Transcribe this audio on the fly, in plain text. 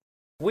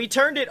We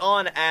turned it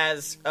on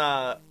as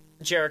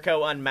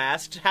Jericho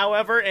unmasked,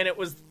 however, and it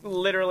was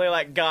literally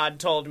like God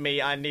told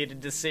me I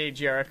needed to see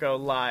Jericho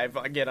live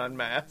get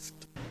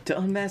unmasked. To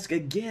unmask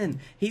again.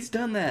 He's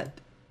done that.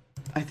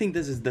 I think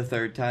this is the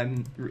third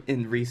time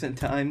in recent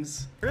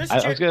times.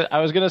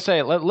 I was gonna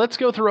say let's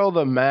go through all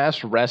the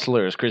masked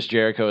wrestlers Chris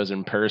Jericho has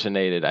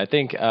impersonated. I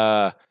think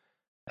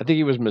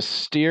he was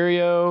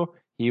Mysterio.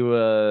 He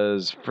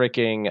was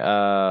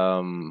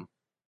freaking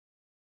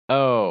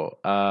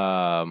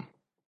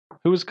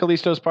who was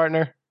Kalisto's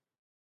partner?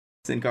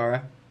 Sin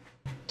Cara.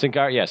 Sin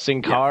Cara, yeah.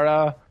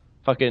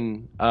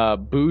 Fucking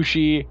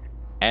Bushi,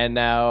 and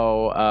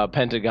now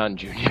Pentagon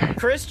Jr.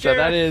 So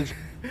that is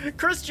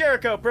Chris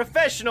Jericho,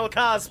 professional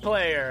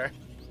cosplayer.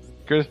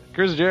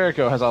 Chris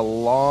Jericho has a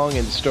long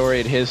and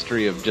storied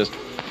history of just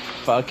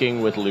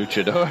fucking with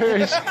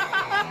luchadors.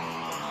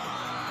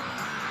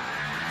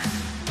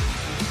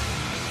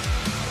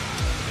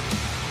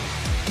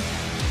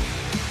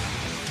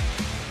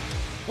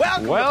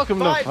 Welcome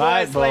to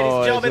Fight Boys, ladies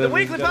and gentlemen, the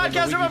weekly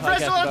podcast from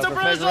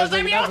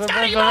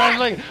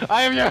Wrestling.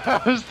 I am your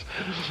host,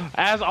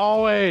 as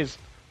always,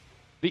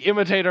 the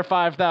Imitator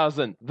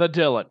 5000, the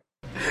Dylan.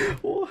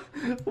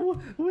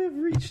 We've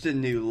reached a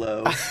new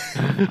low.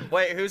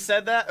 Wait, who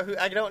said that?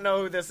 I don't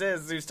know who this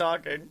is. Who's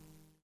talking?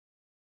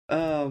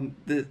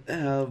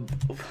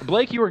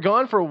 Blake, you were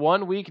gone for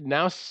 1 week.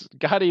 Now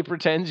Scotty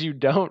pretends you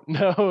don't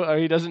know, or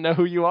he doesn't know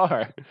who you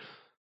are.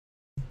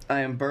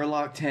 I am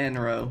Burlock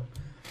Tanro.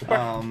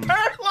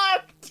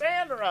 Burlock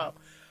Tanro.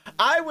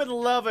 I would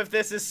love if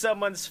this is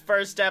someone's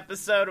first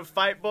episode of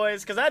Fight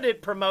Boys, because I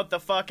did promote the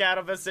fuck out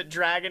of us at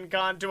Dragon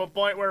Con to a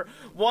point where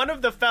one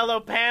of the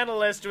fellow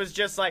panelists was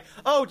just like,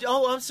 oh,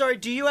 I'm sorry,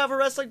 do you have a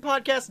wrestling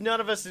podcast?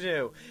 None of us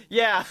do.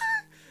 Yeah.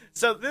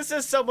 So this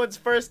is someone's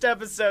first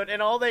episode,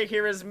 and all they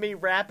hear is me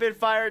rapid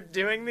fire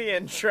doing the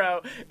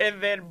intro,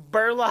 and then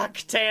Burlock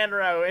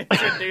Tanro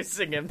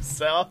introducing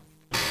himself.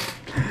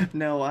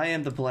 No, I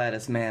am the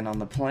bladdest man on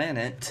the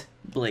planet,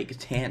 Blake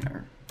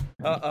Tanner.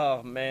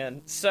 Oh,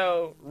 man.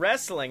 So,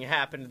 wrestling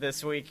happened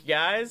this week,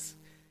 guys.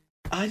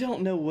 I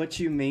don't know what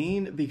you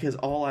mean, because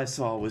all I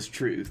saw was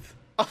truth.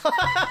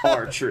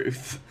 Our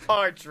truth.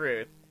 Our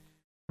truth.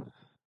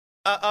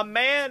 A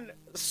man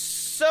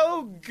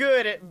so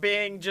good at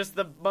being just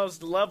the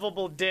most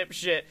lovable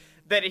dipshit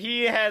that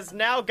he has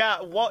now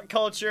got what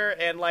culture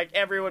and, like,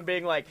 everyone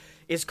being like,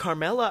 is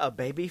Carmella a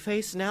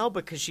babyface now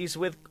because she's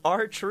with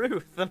our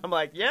truth? And I'm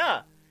like,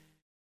 yeah.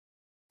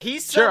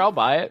 Sure, I'll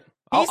buy it.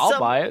 I'll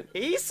buy it.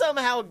 He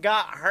somehow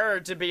got her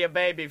to be a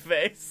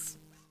babyface.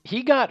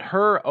 He got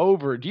her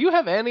over. Do you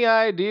have any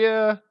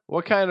idea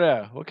what kind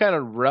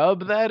of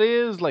rub that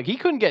is? Like, he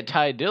couldn't get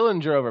Ty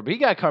Dillinger over, but he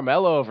got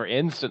Carmella over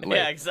instantly.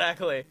 Yeah,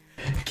 exactly.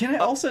 Can I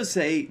also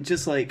say,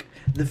 just like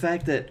the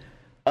fact that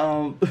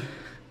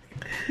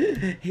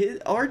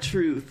our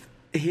truth,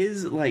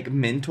 his like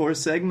mentor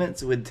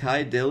segments with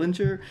Ty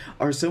Dillinger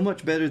are so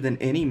much better than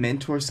any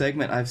mentor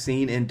segment I've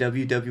seen in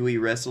WWE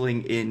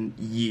wrestling in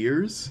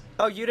years.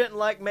 Oh, you didn't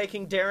like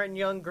making Darren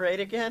Young great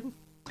again?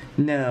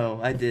 No,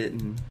 I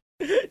didn't.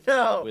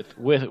 No.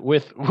 With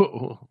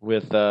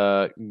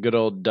good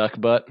old duck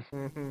butt.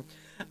 Mm-hmm.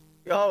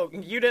 Oh,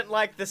 you didn't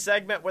like the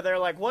segment where they're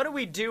like, what do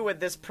we do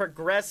with this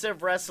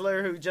progressive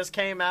wrestler who just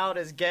came out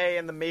as gay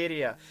in the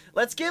media?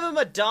 Let's give him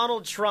a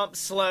Donald Trump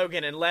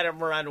slogan and let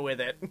him run with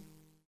it.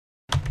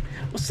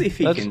 We'll see if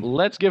he can.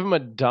 Let's give him a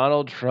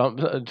Donald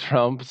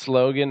Trump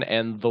slogan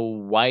and the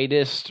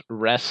whitest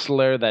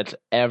wrestler that's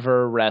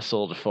ever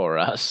wrestled for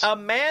us. A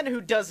man who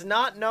does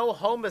not know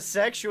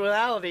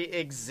homosexuality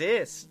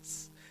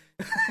exists.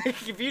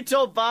 If you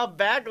told Bob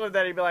Backlund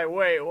that, he'd be like,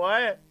 wait,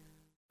 what?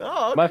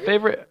 Oh,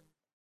 okay.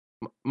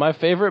 My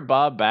favorite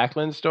Bob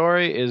Backlund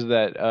story is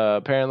that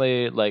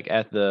apparently, like,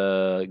 at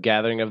the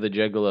Gathering of the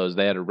Gigolos,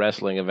 they had a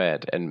wrestling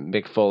event, and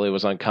Mick Foley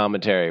was on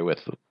commentary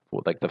with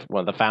like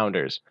one of the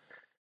founders.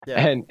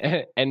 Yeah.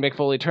 And Mick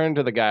Foley turned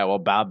to the guy while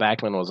Bob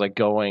Backlund was like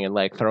going and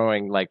like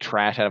throwing like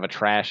trash out of a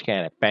trash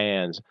can at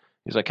fans.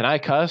 He's like, "Can I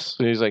cuss?"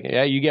 And he's like,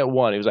 "Yeah, you get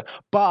one." He was like,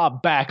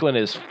 "Bob Backlund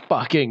is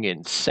fucking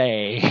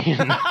insane."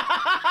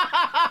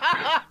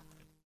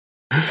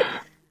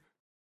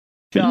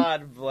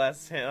 God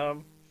bless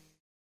him.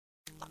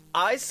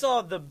 I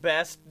saw the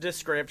best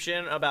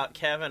description about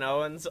Kevin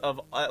Owens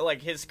of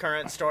like his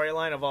current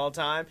storyline of all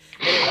time,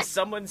 and it was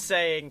someone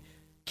saying,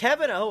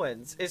 Kevin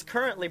Owens is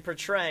currently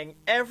portraying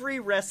every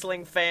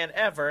wrestling fan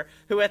ever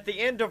who at the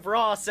end of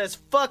Raw says,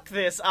 fuck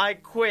this, I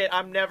quit,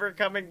 I'm never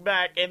coming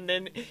back, and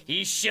then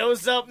he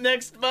shows up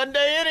next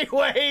Monday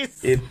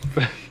anyways.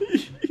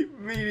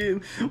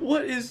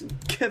 What is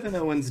Kevin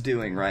Owens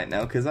doing right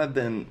now? Because I've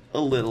been a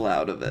little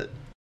out of it.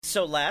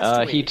 So last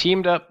week... He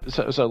teamed up,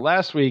 so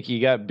last week he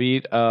got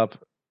beat up,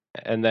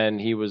 and then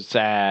he was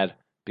sad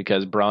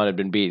because Braun had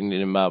been beating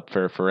him up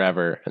for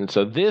forever. And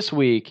so this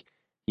week...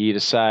 he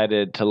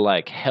decided to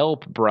like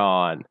help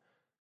Braun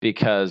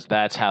because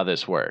that's how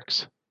this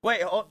works.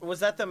 Wait,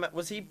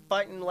 was he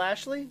fighting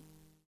Lashley?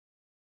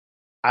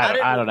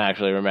 I don't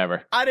actually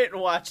remember. I didn't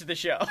watch the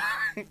show.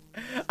 Okay.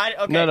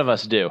 None of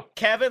us do.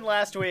 Kevin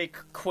last week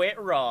quit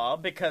Raw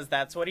because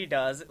that's what he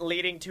does,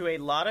 leading to a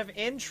lot of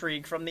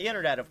intrigue from the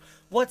internet of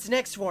what's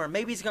next for him.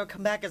 Maybe he's going to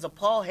come back as a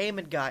Paul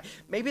Heyman guy.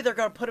 Maybe they're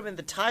going to put him in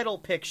the title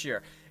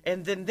picture.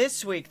 And then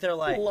this week they're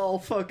like... Lol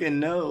fucking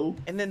no.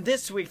 And then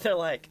this week they're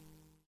like,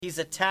 he's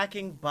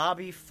attacking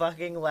Bobby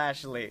fucking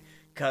Lashley.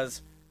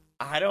 Because,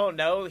 I don't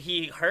know,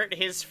 he hurt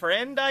his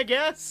friend, I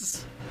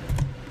guess?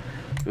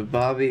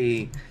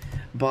 Bobby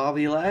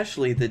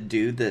Lashley, the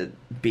dude that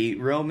beat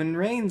Roman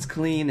Reigns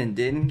clean and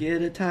didn't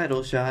get a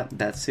title shot.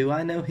 That's who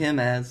I know him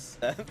as.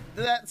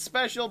 That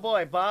special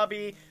boy,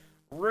 Bobby,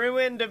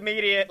 ruined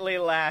immediately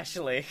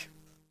Lashley.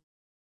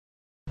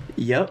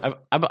 Yep.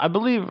 I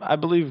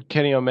believe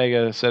Kenny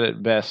Omega said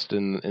it best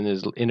in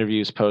his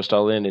interviews post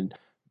All In, and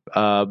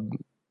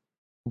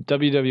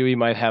WWE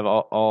might have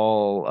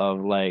all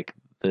of like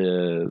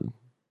the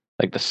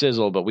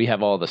sizzle, but we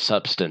have all the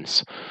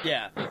substance.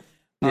 Yeah.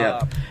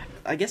 Yeah.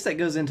 I guess that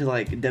goes into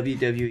like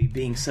WWE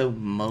being so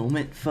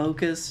moment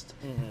focused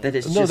that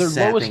it's No, just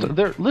they're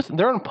sapping.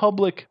 they're on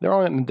public. They're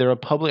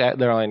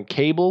on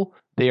cable.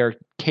 They are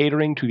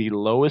catering to the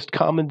lowest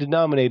common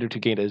denominator to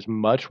gain as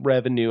much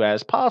revenue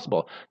as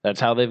possible. That's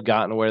how they've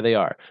gotten where they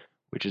are,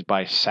 which is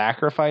by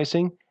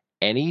sacrificing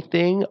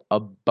anything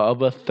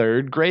above a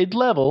third grade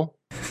level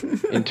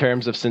in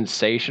terms of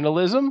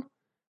sensationalism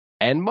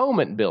and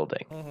moment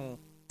building.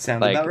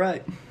 Sounds like, about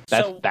right.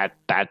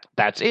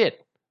 That's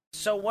it.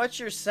 So what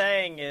you're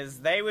saying is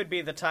they would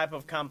be the type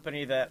of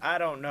company that, I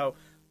don't know,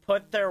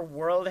 put their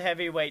world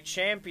heavyweight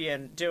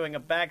champion doing a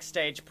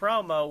backstage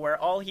promo where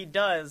all he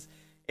does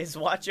is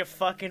watch a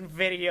fucking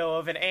video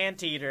of an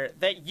anteater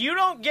that you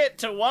don't get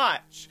to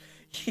watch.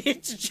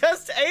 It's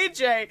just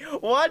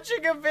AJ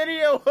watching a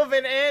video of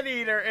an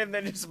anteater and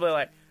then just be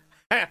like,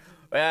 well,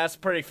 that's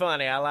pretty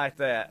funny. I like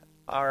that.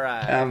 All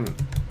right.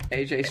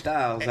 AJ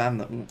Styles.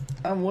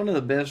 I'm one of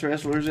the best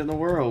wrestlers in the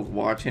world.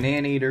 Watching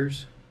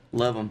anteaters.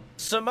 Love them.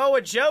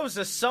 Samoa Joe's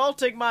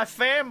assaulting my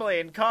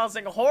family and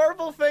causing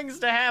horrible things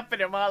to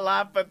happen in my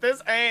life, but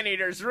this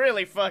anteater's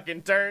really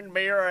fucking turned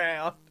me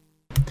around.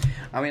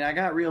 I mean, I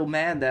got real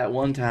mad that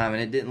one time,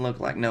 and it didn't look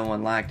like no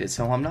one liked it,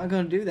 so I'm not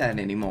going to do that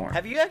anymore.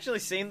 Have you actually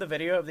seen the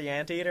video of the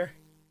anteater?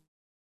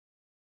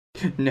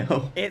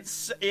 No.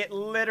 It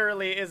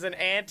literally is an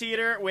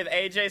anteater with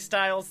AJ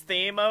Styles'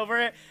 theme over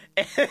it,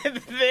 and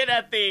then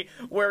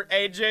where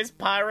AJ's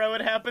pyro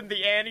had happened,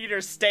 the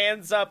anteater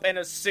stands up and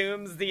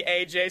assumes the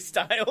AJ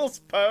Styles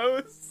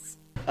pose.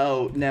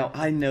 Oh, now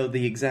I know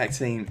the exact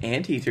same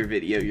anteater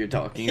video you're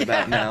talking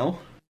about now.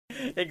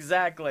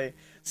 Exactly.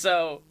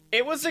 So,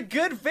 it was a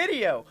good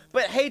video,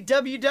 but hey,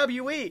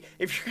 WWE,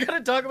 if you're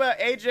gonna talk about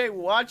AJ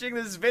watching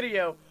this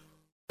video,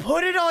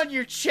 put it on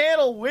your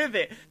channel with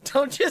it.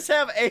 Don't just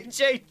have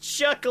AJ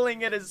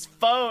chuckling at his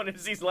phone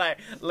as he's like,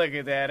 look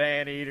at that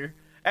anteater.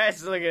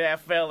 Look at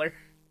that feller.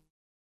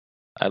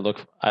 I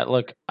look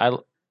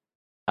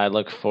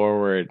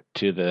forward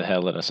to the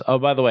Hell in a Cell. Oh,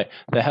 by the way,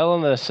 the Hell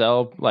in a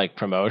Cell like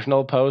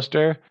promotional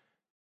poster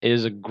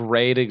is a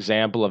great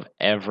example of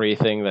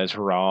everything that's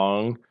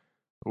wrong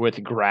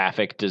with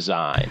graphic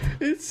design.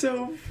 It's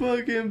so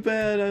fucking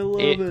bad. I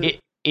love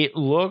it. It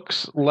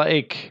looks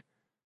like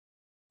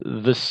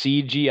the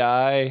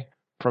CGI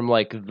from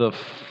like the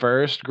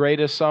first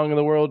Greatest Song in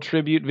the World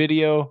tribute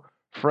video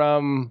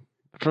from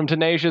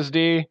Tenacious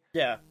D.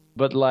 Yeah.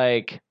 But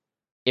like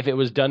if it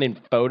was done in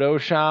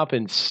Photoshop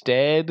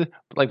instead,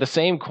 like the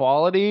same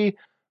quality,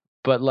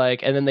 but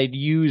like, and then they'd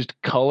used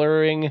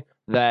coloring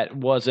that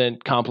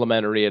wasn't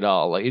complimentary at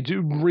all. Like it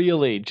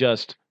really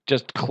just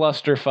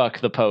clusterfuck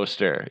the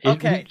poster.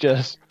 Okay.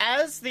 Just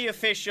as the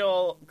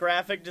official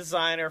graphic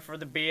designer for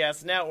the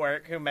BS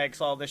Network, who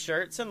makes all the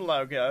shirts and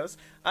logos,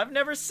 I've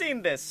never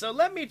seen this, so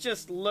let me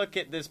just look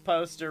at this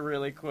poster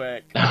really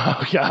quick.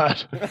 Oh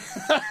God!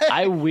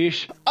 I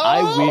wish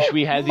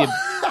we had the.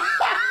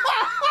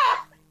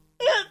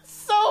 It's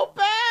so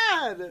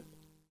bad.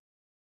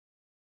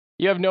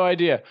 You have no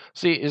idea.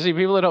 See,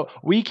 people at home,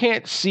 we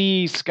can't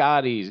see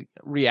Scotty's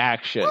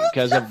reaction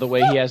because of the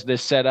way he has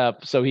this set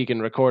up, so he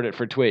can record it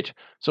for Twitch.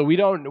 So we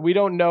don't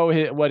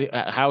know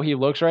how he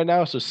looks right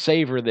now. So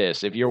savor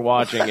this if you're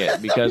watching it,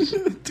 because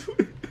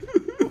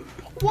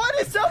what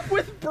is up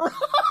with Braun?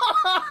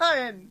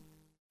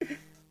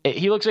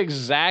 he looks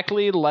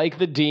exactly like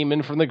the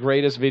demon from the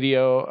greatest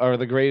video or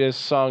the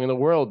greatest song in the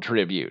world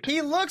tribute.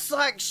 He looks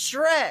like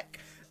Shrek.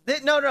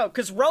 No,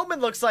 because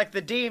Roman looks like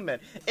the demon.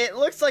 It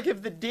looks like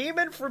if the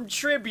demon from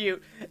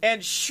Tribute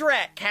and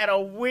Shrek had a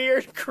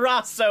weird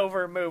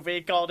crossover movie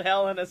called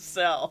Hell in a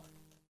Cell.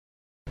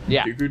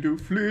 Yeah. So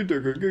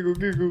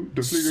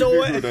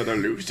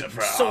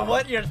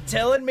what you're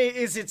telling me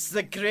is it's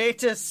the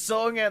greatest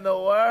song in the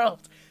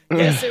world?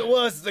 Yes, it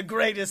was the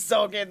greatest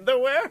song in the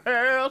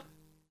world.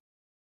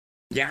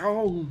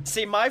 Yeah.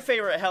 See, my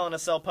favorite Hell in a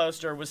Cell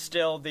poster was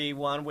still the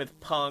one with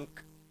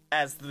Punk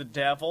as the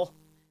devil.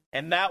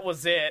 And that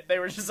was it. They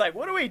were just like,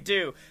 what do we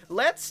do?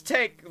 Let's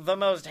take the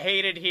most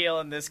hated heel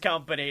in this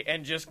company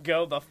and just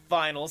go the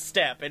final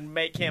step and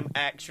make him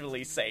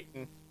actually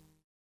Satan.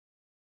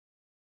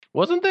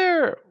 Wasn't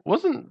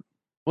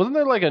Wasn't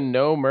there like a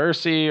No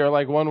Mercy or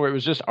like one where it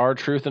was just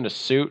R-Truth in a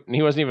suit and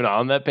he wasn't even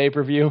on that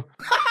pay-per-view?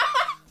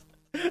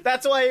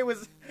 That's why he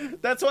was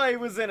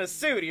in a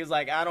suit. He was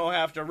like, I don't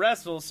have to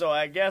wrestle, so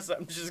I guess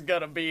I'm just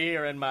gonna be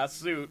here in my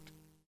suit.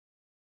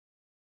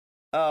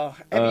 Oh,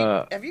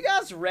 have you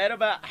guys read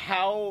about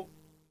how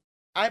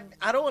I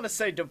don't want to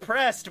say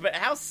depressed, but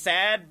how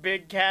sad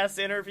Big Cass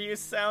interviews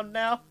sound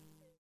now?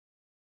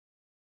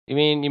 You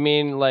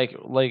mean like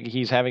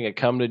he's having a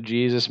come to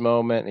Jesus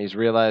moment and he's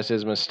realized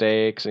his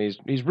mistakes and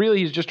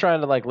he's just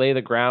trying to like lay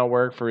the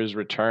groundwork for his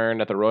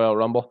return at the Royal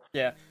Rumble?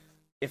 Yeah.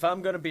 If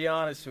I'm gonna be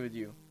honest with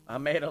you, I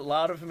made a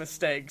lot of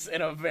mistakes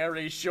in a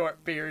very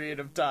short period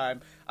of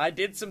time. I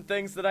did some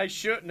things that I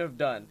shouldn't have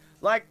done.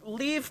 Like,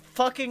 leave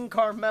fucking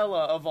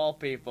Carmella, of all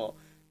people.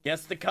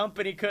 Guess the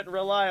company couldn't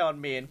rely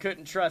on me and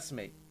couldn't trust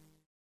me.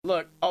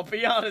 Look, I'll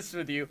be honest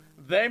with you,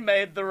 they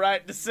made the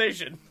right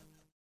decision.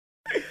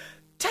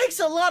 Takes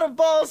a lot of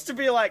balls to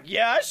be like,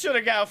 yeah, I should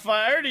have got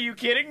fired, are you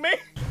kidding me?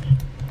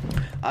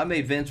 I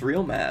made Vince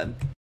real mad.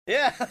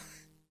 Yeah.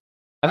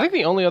 I think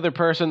the only other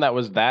person that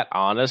was that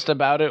honest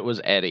about it was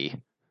Eddie.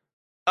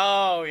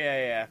 Oh,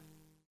 yeah.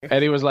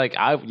 Eddie was like,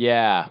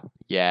 yeah.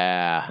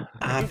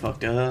 I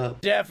fucked up.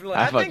 Definitely.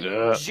 I think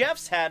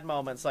Jeff's had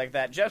moments like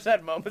that. Jeff's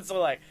had moments of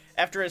like,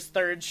 after his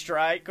third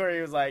strike, where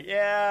he was like,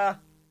 yeah,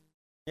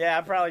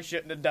 I probably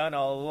shouldn't have done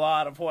a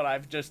lot of what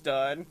I've just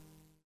done.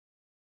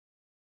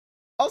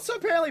 Also,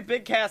 apparently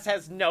Big Cass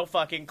has no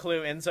fucking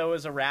clue Enzo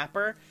is a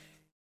rapper.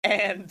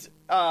 And,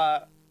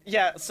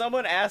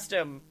 someone asked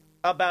him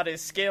about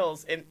his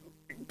skills, and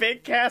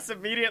Big Cass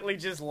immediately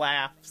just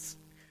laughs.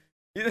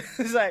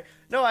 He's like,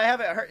 no, I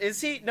haven't heard.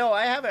 No,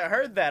 I haven't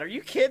heard that. Are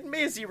you kidding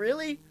me? Is he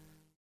really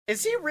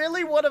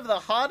one of the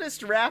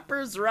hottest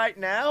rappers right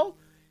now?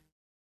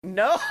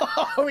 No,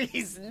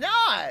 he's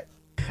not.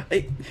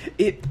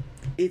 It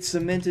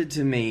cemented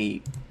to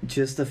me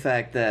just the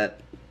fact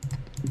that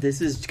this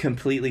is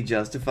completely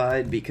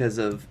justified because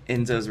of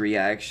Enzo's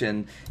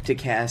reaction to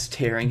Cass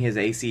tearing his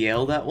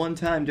ACL that one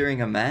time during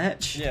a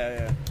match.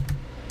 Yeah.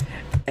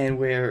 And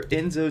where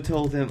Enzo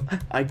told him,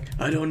 I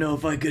don't know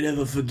if I could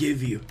ever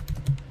forgive you.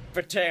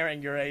 For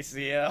tearing your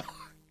ACL.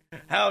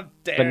 How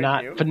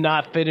dare you? For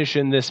not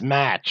finishing this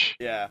match.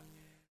 Yeah.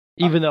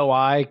 Even though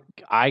I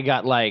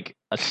got like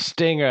a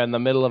stinger in the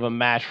middle of a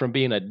match from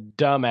being a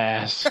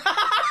dumbass.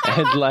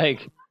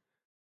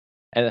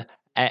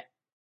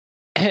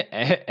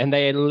 and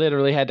they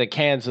literally had to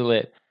cancel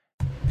it.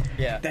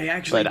 Yeah. They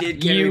actually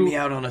did carry me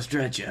out on a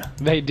stretcher.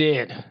 They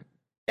did.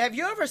 Have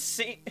you ever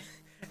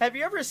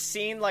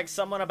seen like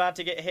someone about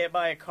to get hit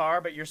by a car,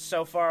 but you're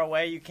so far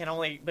away you can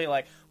only be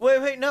like,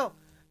 wait, no.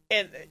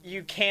 And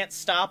you can't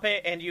stop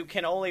it, and you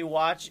can only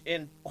watch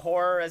in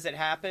horror as it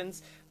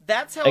happens.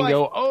 That's how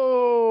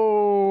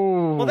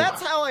oh. Well,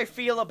 that's how I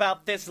feel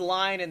about this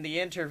line in the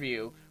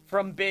interview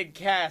from Big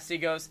Cass. He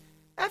goes,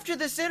 after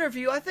this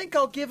interview, I think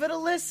I'll give it a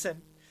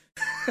listen.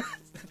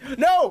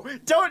 No,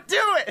 don't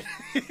do it.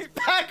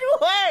 Back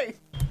away.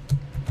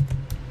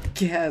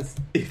 Cass,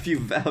 if you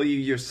value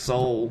your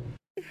soul,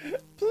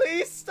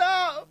 please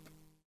stop.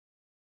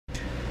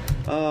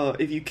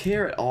 If you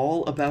care at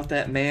all about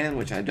that man,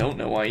 which I don't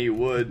know why you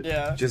would,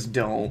 just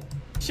don't.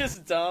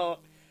 Just don't.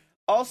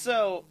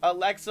 Also,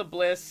 Alexa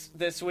Bliss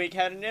this week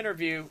had an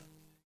interview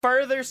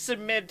further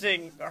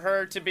cementing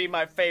her to be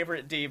my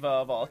favorite diva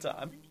of all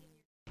time.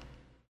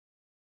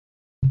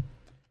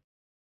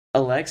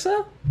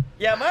 Alexa?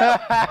 Yeah,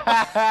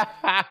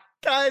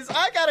 guys,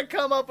 I gotta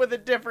come up with a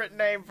different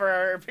name for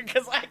her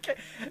because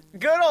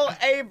good old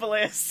A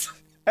Bliss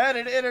had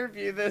an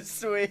interview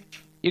this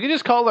week. You can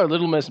just call her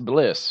Little Miss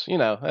Bliss, you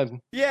know.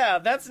 Yeah,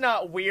 that's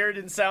not weird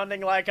and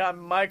sounding like I'm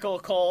Michael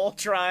Cole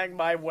trying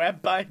my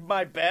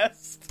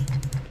best.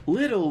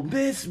 Little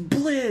Miss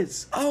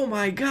Bliss! Oh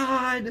my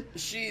god!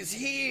 She's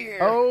here!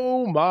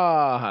 Oh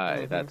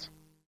my!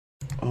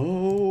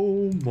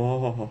 Oh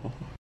my.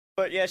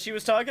 But yeah, she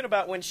was talking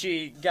about when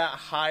she got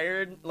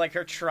hired, like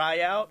her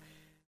tryout,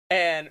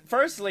 and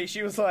firstly,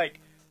 she was like,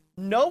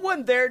 no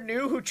one there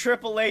knew who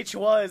Triple H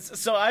was,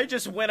 so I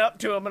just went up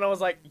to him and I was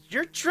like,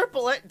 you're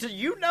Triple H? Do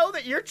you know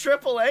that you're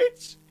Triple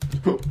H?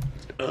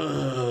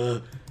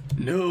 No.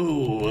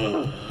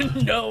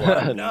 No,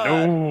 I'm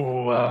not.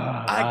 No,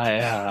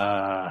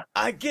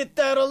 I get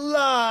that a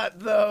lot,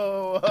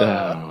 though.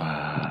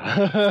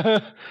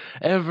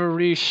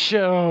 Every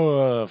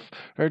show of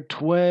her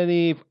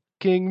 20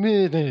 fucking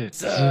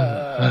minutes.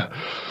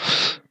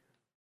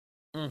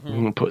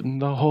 Putting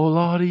the whole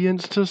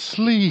audience to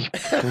sleep.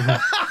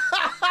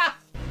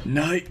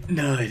 Night,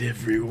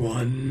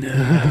 everyone.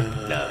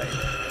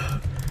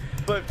 Night.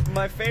 But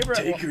my favorite...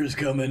 Taker's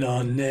coming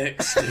on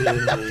next.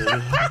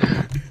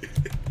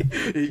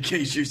 In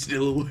case you're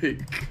still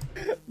awake.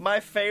 My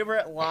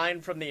favorite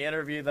line from the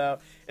interview, though,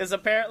 is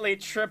apparently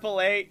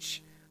Triple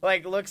H,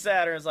 like, looks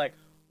at her and is like,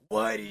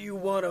 why do you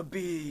want to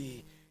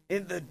be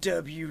in the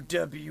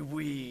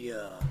WWE?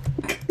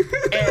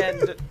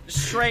 And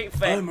straight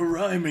face. I'm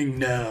rhyming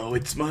now.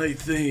 It's my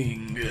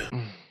thing.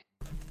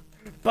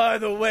 By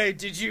the way,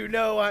 did you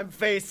know I'm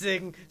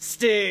facing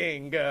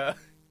Sting?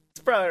 It's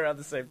probably around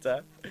the same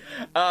time.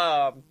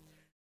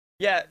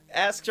 Yeah,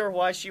 asked her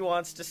why she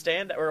wants to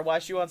stand or why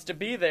she wants to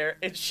be there,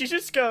 and she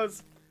just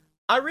goes,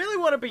 I really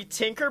want to be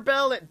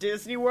Tinkerbell at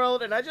Disney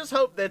World, and I just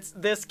hope that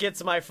this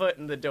gets my foot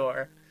in the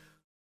door.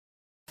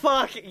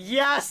 Fuck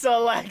yes,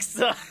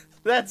 Alexa!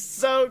 That's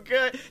so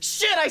good.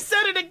 Shit, I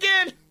said it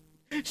again!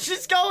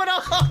 She's going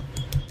off!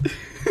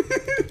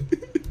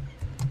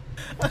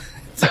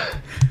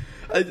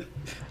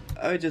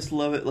 I just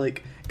love it,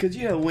 like, because,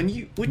 you know, when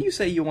you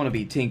say you want to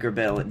be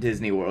Tinkerbell at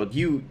Disney World,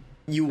 you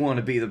want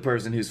to be the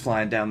person who's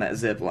flying down that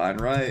zip line,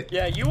 right?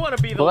 Yeah, you want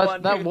to be the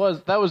one that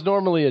was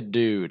normally a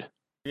dude.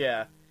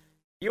 Yeah.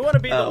 You want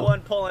to be the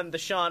one pulling the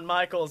Shawn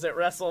Michaels at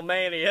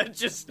WrestleMania,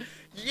 just,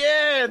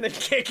 yeah, and then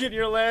kicking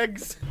your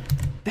legs.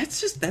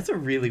 That's a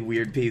really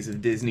weird piece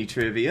of Disney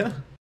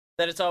trivia.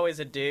 That it's always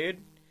a dude?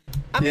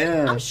 I mean,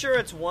 I'm sure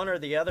it's one or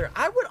the other.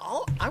 I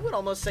would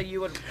almost say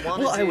you would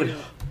want to do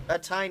a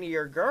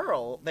tinier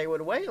girl. They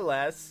would weigh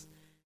less,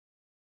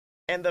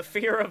 and the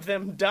fear of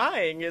them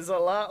dying is a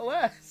lot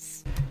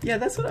less. Yeah,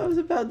 that's what I was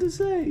about to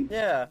say.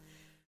 Yeah.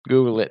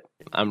 Google it.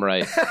 I'm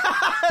right.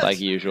 Like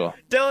usual.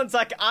 Dylan's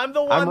like, I'm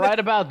the one. I'm right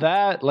about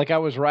that. Like I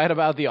was right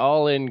about the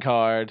all-in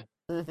card.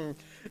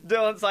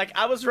 Dylan's like,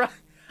 I was right.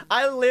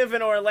 I live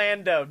in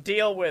Orlando.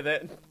 Deal with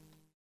it.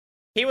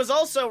 He was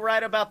also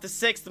right about the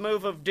sixth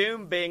move of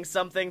Doom being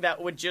something that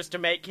would just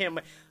make him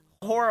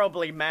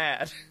horribly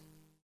mad.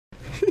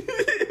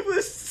 It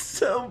was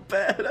so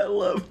bad. I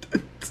loved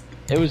it.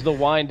 It was the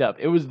wind up.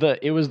 It was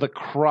the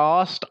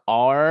crossed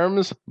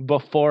arms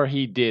before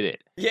he did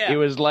it. Yeah. It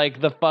was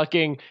like the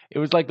fucking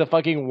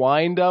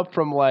wind up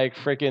from like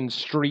freaking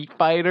Street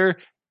Fighter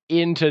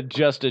into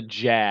just a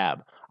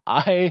jab.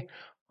 I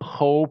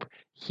hope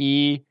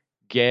he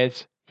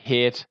gets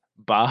hit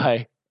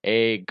by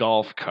a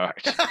golf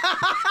cart.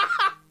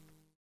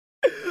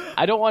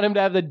 I don't want him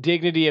to have the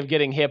dignity of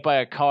getting hit by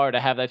a car to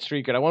have that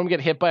streak card. I want him to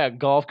get hit by a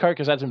golf cart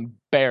because that's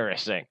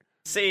embarrassing.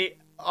 See,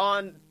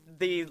 on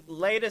the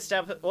latest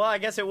episode, well, I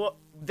guess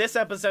this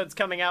episode's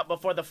coming out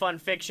before the fun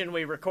fiction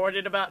we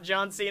recorded about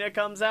John Cena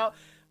comes out.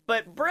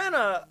 But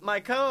Brenna, my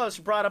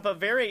co-host, brought up a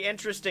very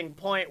interesting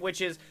point, which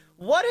is,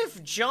 what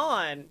if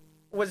John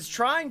was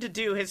trying to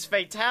do his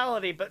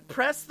fatality but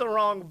pressed the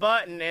wrong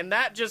button, and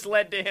that just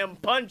led to him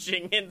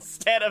punching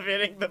instead of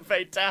hitting the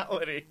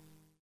fatality?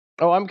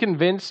 Oh, I'm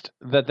convinced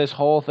that this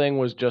whole thing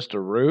was just a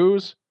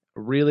ruse,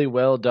 a really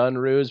well done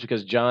ruse,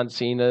 because John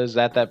Cena's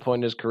at that point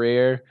in his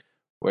career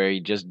where he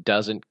just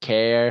doesn't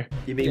care.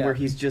 You mean where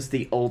he's just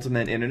the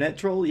ultimate internet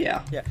troll?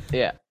 Yeah.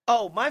 Yeah.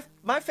 Oh,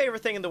 my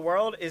favorite thing in the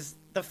world is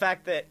the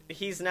fact that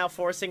he's now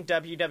forcing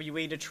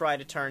WWE to try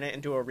to turn it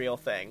into a real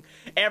thing.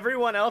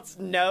 Everyone else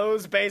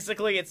knows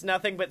basically it's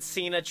nothing but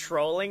Cena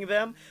trolling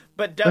them,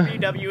 but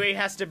WWE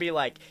has to be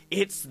like,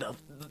 it's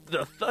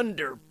the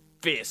Thunder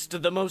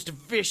Fist, the most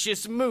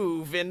vicious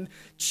move in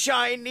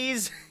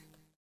Chinese.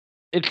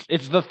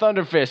 It's the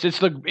Thunder Fist. It's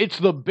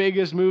the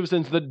biggest move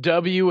since the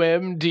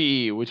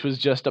WMD, which was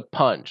just a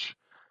punch.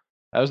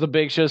 That was the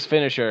Big Show's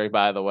finisher,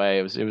 by the way.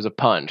 It was a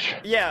punch.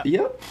 Yeah.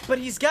 Yep. But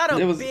he's got a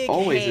big hand. It was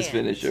always his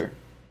finisher.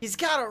 He's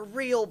got a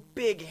real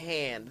big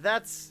hand.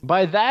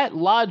 By that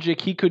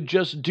logic, he could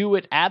just do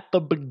it at the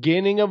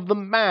beginning of the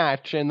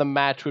match, and the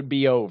match would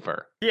be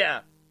over.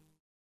 Yeah.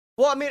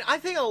 Well, I mean, I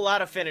think a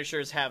lot of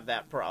finishers have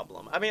that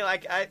problem. I mean,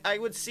 like, I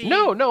would see...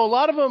 No, a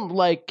lot of them,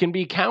 like, can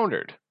be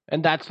countered.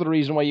 And that's the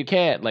reason why you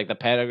can't. Like, the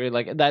pedigree,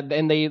 like, that,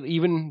 and they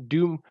even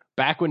do...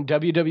 Back when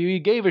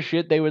WWE gave a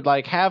shit, they would,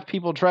 like, have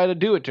people try to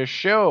do it to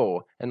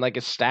show and, like,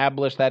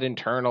 establish that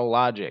internal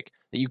logic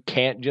that you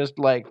can't just,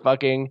 like,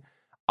 fucking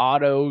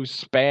auto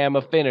spam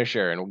a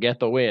finisher and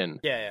get the win.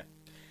 Yeah.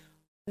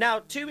 Now,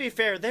 to be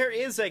fair, there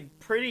is a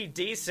pretty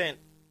decent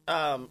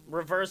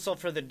reversal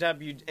for the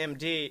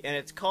WMD, and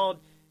it's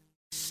called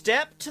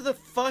step to the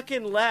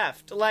fucking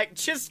left. Like,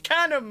 just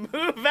kind of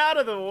move out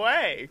of the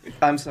way.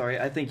 I'm sorry,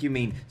 I think you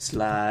mean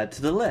slide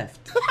to the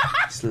left,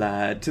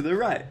 slide to the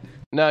right.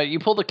 No, you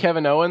pull the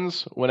Kevin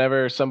Owens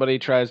whenever somebody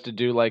tries to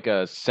do like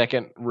a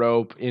second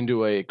rope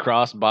into a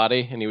cross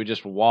body, and he would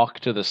just walk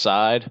to the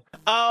side.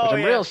 Oh,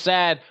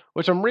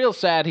 which I'm real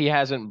sad he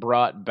hasn't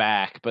brought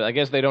back. But I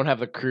guess they don't have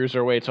the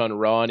cruiserweights on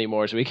Raw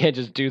anymore, so we can't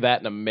just do that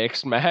in a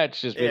mixed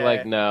match. Just be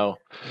like, no.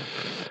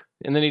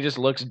 And then he just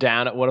looks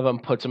down at one of them,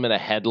 puts him in a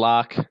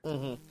headlock.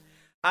 Mm-hmm.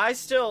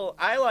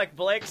 I like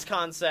Blake's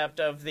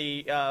concept of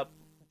the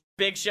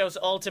Big Show's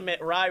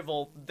ultimate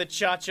rival, the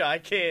Cha-Cha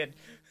Kid,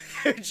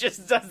 who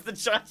just does the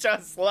Cha-Cha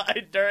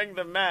slide during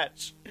the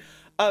match.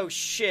 Oh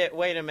shit,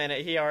 wait a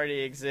minute, he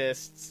already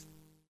exists.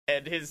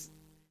 And his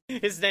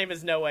name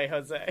is No Way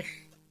Jose.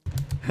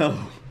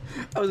 Oh,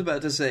 I was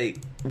about to say,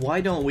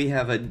 why don't we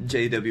have a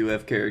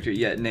JWF character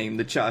yet named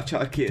the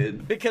Cha-Cha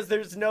Kid? Because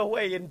there's no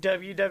way in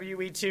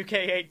WWE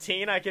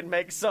 2K18 I can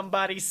make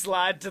somebody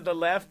slide to the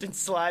left and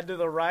slide to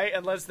the right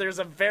unless there's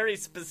a very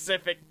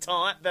specific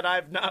taunt that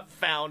I've not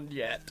found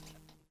yet.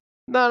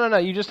 No.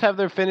 You just have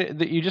their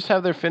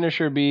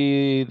finisher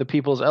be the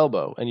people's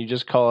elbow, and you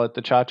just call it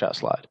the Cha-Cha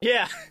slide.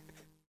 Yeah.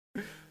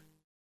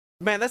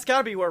 Man, that's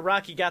gotta be where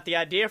Rocky got the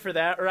idea for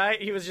that,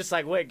 right? He was just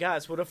like, wait,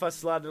 guys, what if I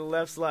slide to the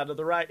left, slide to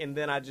the right, and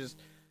then I just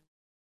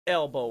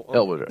elbow him,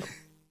 Elbow drop.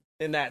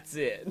 and that's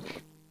it.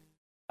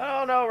 I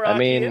don't know,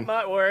 Rocky, it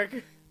might work.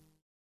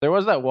 There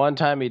was that one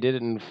time he did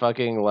it in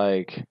fucking,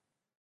 like,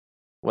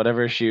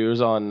 whatever shoes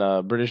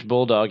on British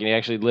Bulldog, and he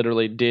actually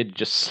literally did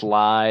just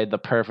slide the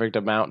perfect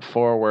amount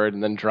forward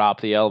and then drop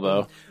the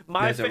elbow.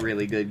 That's a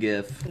really good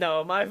gif.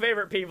 No, my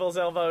favorite people's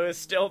elbow is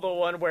still the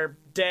one where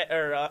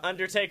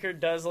Undertaker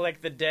does,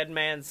 like, the dead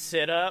man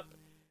sit-up,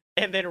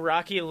 and then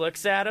Rocky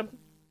looks at him,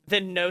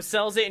 then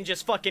no-sells it and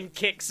just fucking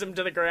kicks him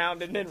to the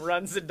ground, and then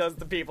runs and does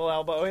the people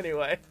elbow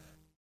anyway.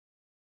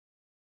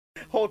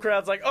 Whole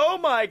crowd's like, oh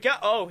my god,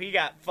 oh, he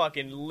got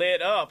fucking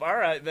lit up. All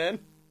right, then.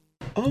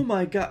 Oh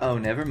my god, oh,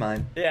 never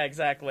mind. Yeah,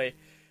 exactly.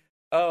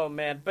 Oh,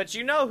 man. But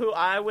you know who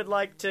I would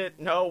like to...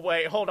 No,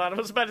 wait, hold on. I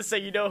was about to say,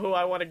 you know who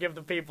I want to give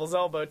the people's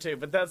elbow to,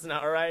 but that's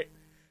not right.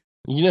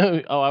 You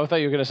know... Oh, I thought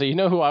you were going to say, you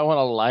know who I want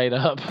to light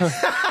up?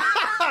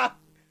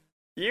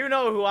 You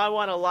know who I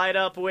want to light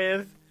up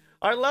with?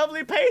 Our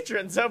lovely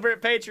patrons over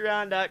at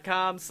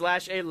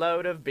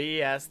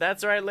patreon.com/a-load-of-BS.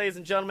 That's right, ladies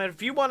and gentlemen.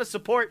 If you want to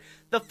support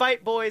the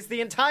Fight Boys,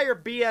 the entire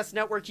BS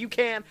network, you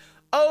can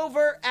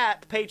over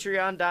at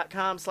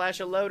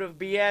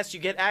patreon.com/a-load-of-BS. You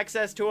get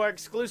access to our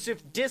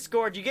exclusive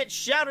Discord. You get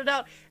shouted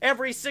out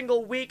every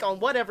single week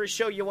on whatever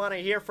show you want to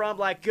hear from,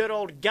 like good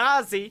old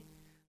Ghazi,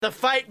 the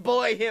Fight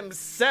Boy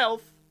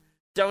himself,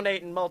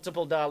 donating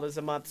multiple dollars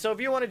a month. So if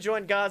you want to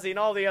join Ghazi and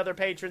all the other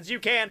patrons, you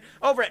can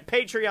over at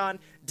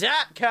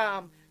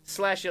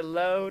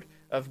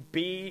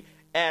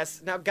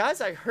patreon.com/a-load-of-BS. Now, guys,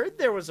 I heard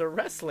there was a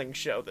wrestling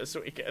show this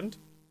weekend.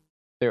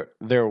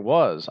 There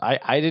was.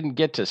 I didn't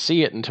get to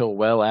see it until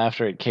well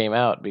after it came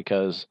out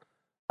because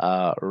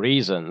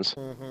reasons.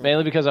 Mm-hmm.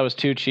 Mainly because I was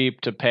too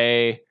cheap to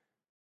pay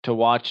to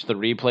watch the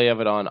replay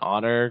of it on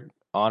Honor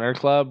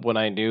Club when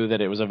I knew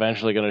that it was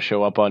eventually going to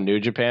show up on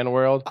New Japan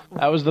World.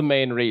 That was the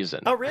main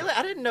reason. Oh, really?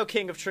 I didn't know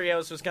King of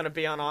Trios was going to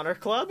be on Honor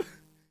Club.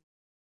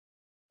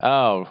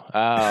 Oh.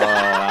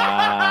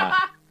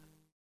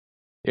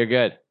 You're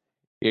good.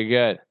 You're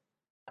good.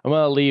 I'm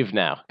going to leave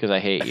now because I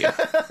hate you.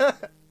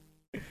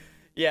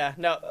 Yeah,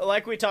 no,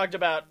 like we talked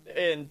about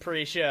in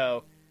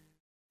pre-show,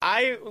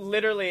 I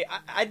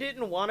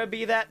didn't want to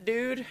be that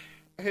dude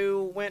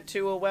who went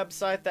to a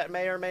website that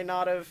may or may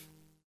not have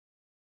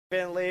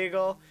been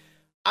legal.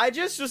 I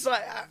just was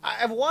like,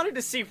 I wanted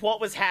to see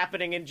what was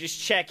happening and just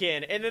check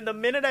in. And then the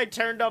minute I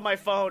turned on my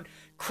phone,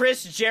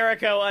 Chris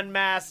Jericho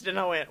unmasked, and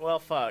I went, well,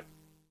 fuck.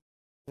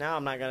 Now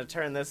I'm not going to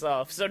turn this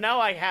off. So now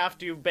I have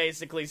to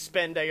basically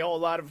spend a whole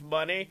lot of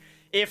money,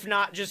 if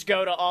not just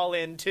go to All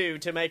In 2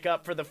 to make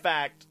up for the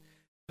fact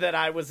that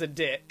I was a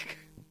dick.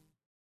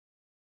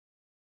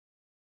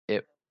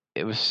 It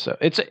was so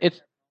it's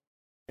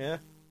yeah.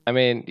 I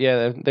mean,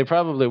 yeah, they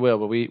probably will,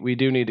 but we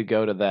do need to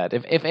go to that.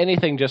 If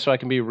anything, just so I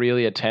can be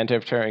really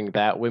attentive during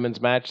that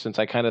women's match, since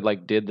I kind of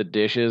like did the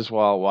dishes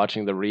while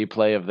watching the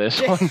replay of this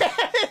one.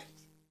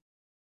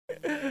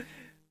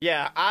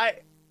 Yeah,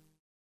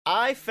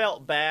 I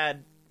felt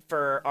bad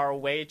for our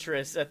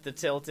waitress at the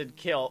Tilted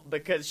Kilt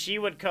because she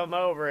would come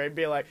over and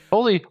be like,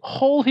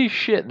 holy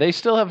shit, they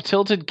still have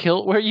Tilted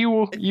Kilt where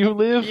you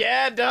live?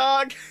 Yeah,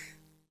 dog.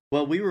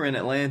 Well, we were in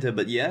Atlanta,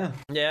 but yeah.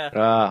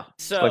 Yeah.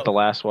 So, it's like the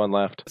last one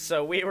left.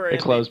 So we were They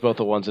closed both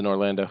the ones in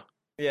Orlando.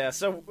 Yeah,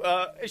 so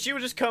she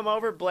would just come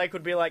over, Blake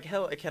would be like,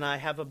 hell, can I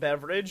have a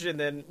beverage? And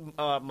then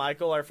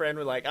Michael, our friend,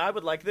 would like, I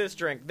would like this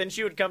drink. Then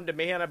she would come to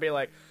me and I'd be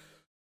like,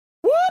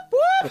 whoop,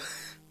 whoop.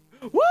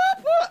 Whoop,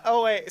 whoop!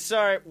 Oh, wait,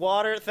 sorry.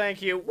 Water,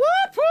 thank you.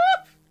 Whoop,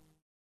 whoop!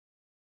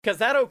 Because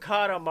that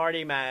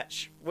Okada-Marty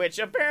match, which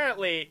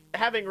apparently,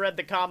 having read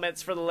the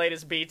comments for the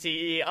latest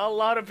BTE, a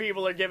lot of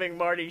people are giving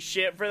Marty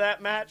shit for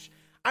that match.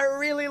 I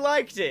really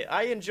liked it.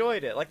 I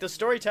enjoyed it. Like, the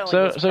storytelling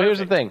was perfect. Here's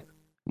the thing.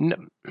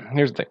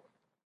 Here's the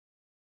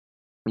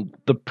thing.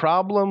 The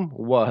problem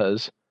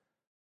was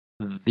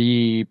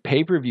the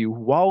pay-per-view,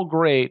 while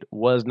great,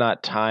 was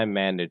not time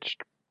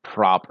managed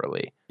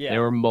properly. Yeah.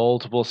 There were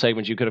multiple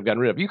segments you could have gotten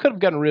rid of. You could have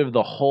gotten rid of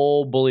the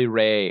whole Bully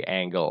Ray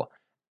angle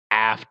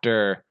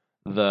after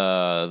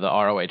the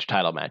ROH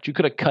title match. You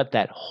could have cut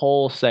that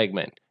whole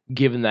segment,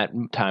 given that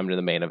time to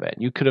the main event.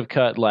 You could have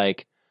cut you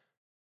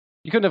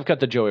couldn't have cut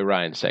the Joey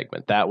Ryan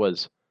segment. That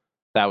was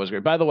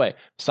great. By the way,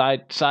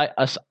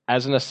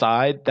 as an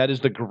aside, that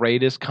is the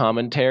greatest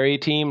commentary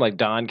team, like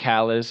Don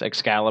Callis,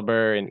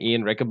 Excalibur, and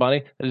Ian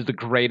Riccaboni. That is the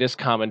greatest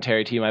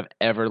commentary team I've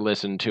ever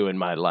listened to in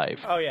my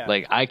life. Oh yeah.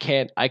 Like I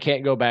can't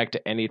go back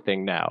to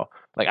anything now.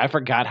 Like I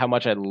forgot how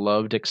much I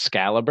loved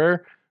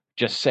Excalibur.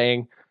 Just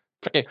saying,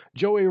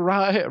 Joey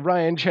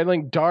Ryan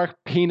channeling dark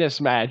penis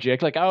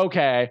magic. Like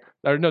okay,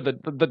 or no,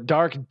 the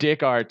dark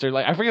dick arts. Or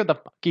like I forget what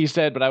the fuck he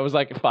said, but I was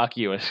like, fuck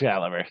you,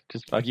 Excalibur.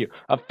 Just fuck you.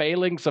 A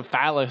failing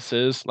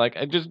cephalases. Like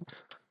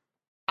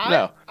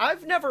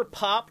I've never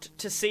popped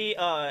to see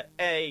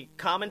a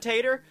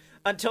commentator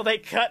until they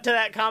cut to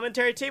that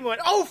commentary team and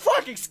went, oh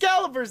fuck,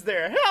 Excalibur's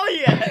there. Hell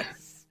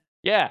yes.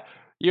 Yeah,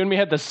 you and me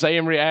had the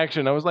same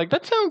reaction. I was like,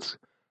 that sounds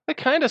that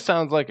kind of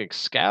sounds like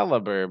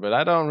Excalibur, but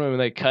I don't remember when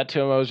they cut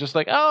to him. I was just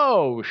like,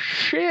 oh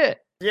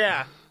shit.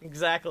 Yeah,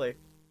 exactly.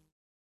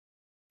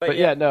 But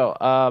yeah, no.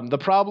 The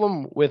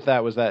problem with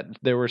that was that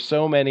there were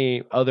so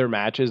many other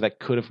matches that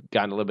could have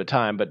gotten a little bit of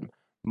time, but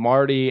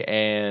Marty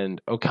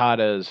and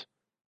Okada's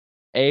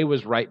A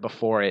was right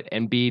before it,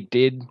 and B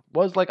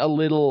was like a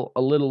little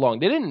long.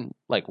 They didn't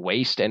like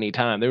waste any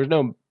time. There was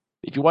no.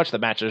 If you watch the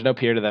match, there's no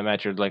period of that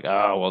match you're like,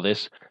 oh well,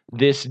 this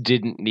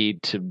didn't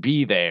need to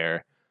be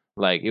there.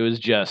 Like it was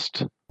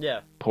just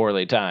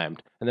poorly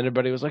timed. And then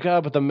everybody was like,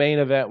 oh, but the main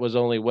event was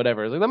only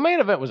whatever. Like the main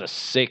event was a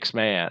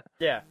 6-man.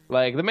 Yeah.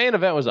 Like the main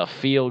event was a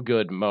feel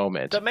good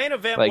moment. The main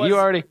event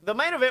the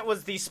main event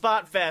was the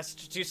spot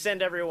fest to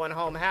send everyone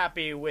home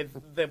happy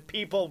with the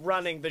people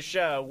running the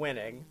show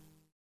winning.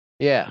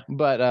 Yeah,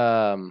 but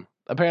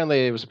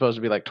apparently it was supposed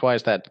to be like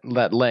twice that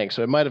length,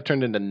 so it might have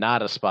turned into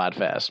not a spot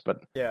fest,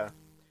 but yeah.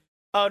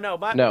 Oh no,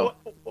 no.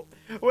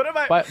 What am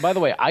I? By the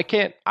way, I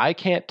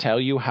can't tell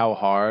you how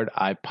hard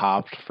I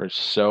popped for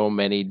so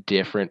many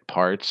different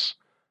parts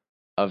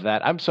of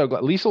that. I'm so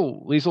glad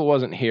Liesel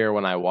wasn't here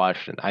when I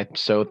watched it. I'm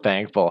so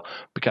thankful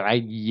because I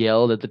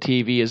yelled at the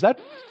TV, "Is that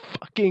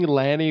fucking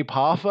Lanny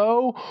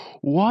Poffo?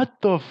 What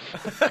the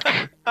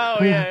fuck?" Oh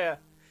yeah.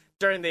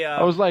 During the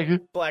I was like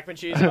Black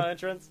Machismo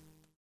entrance.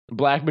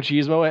 Black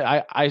Machismo.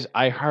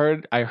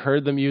 I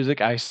heard the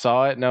music. I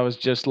saw it, and I was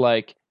just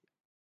like,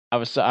 I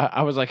was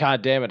like,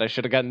 God damn it! I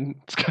should have gotten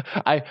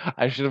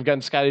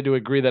Scotty to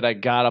agree that I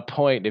got a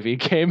point if he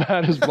came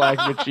out as Black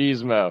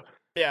Machismo.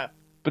 Yeah.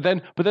 But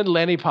then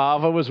Lenny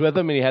Pava was with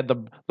him, and he had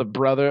the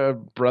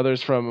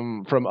brothers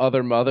from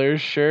Other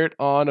Mothers shirt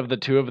on of the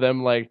two of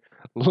them like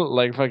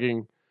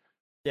fucking.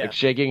 Yeah. Like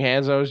shaking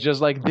hands. I was just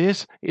like,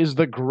 this is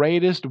the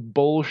greatest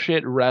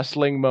bullshit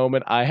wrestling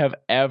moment I have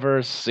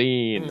ever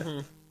seen. Mm-hmm.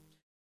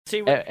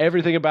 See,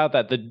 everything about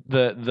that.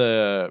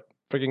 The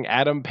freaking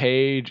Adam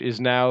Page is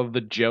now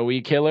the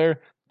Joey Killer.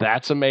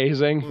 That's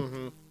amazing.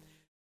 Mm-hmm.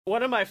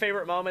 One of my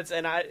favorite moments,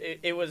 and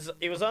it was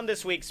on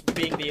this week's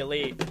Being the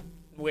Elite,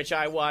 which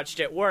I watched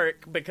at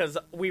work because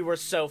we were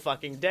so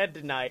fucking dead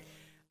tonight.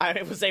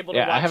 I was able to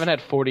watch... I haven't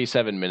had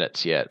 47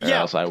 minutes yet, or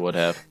else I would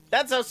have.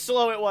 That's how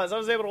slow it was. I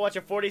was able to watch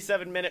a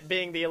 47-minute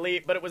Being the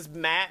Elite, but it was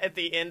Matt at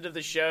the end of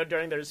the show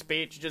during their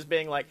speech just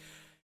being like,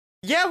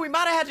 yeah, we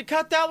might have had to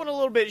cut that one a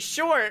little bit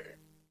short.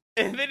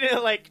 And then,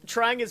 like,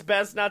 trying his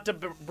best not to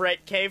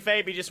break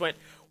kayfabe, he just went,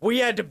 we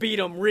had to beat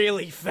him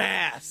really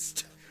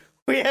fast.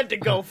 We had to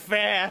go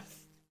fast.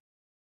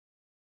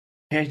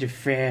 Had to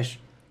fast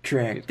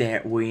track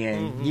that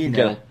win, mm-hmm. You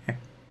know.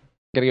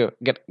 Gotta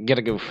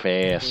go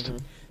fast. Mm-hmm.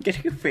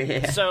 Gotta go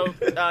fast. So,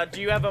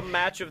 do you have a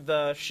match of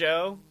the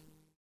show?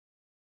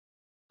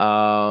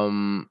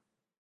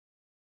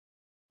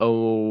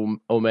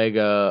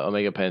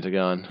 Omega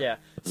Pentagon. Yeah.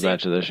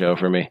 Match of the show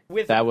for me.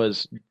 That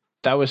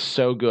was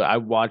so good. I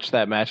watched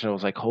that match and I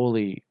was like,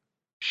 holy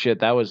shit,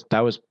 that was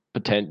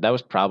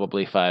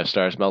probably 5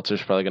 stars.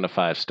 Meltzer's probably gonna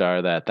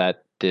 5-star that.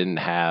 That didn't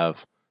have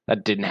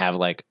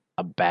like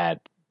a bad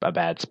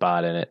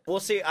spot in it. Well,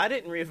 see, I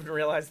didn't even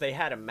realize they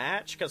had a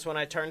match because when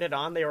I turned it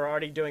on, they were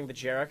already doing the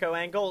Jericho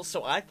angle.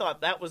 So I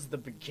thought that was the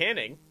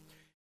beginning,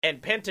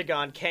 and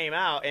Pentagon came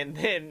out, and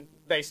then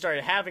they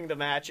started having the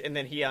match, and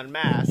then he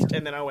unmasked,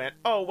 and then I went,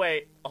 "Oh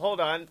wait,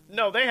 hold on,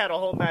 no, they had a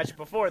whole match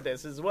before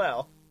this as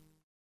well."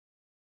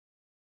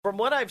 From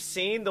what I've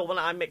seen, the one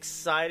I'm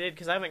excited,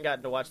 because I haven't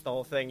gotten to watch the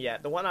whole thing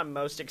yet, the one I'm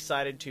most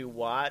excited to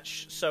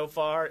watch so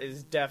far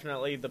is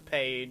definitely the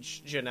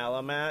Paige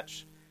Janela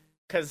match.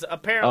 Because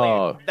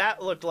apparently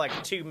that looked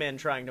like 2 men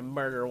trying to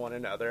murder one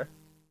another.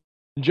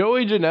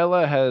 Joey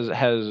Janela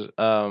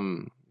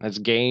has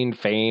gained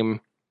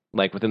fame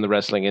like within the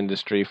wrestling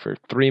industry for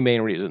 3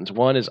 main reasons.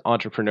 One is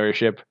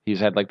entrepreneurship.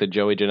 He's had like the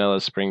Joey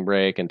Janela Spring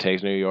Break and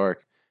Takes New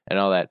York and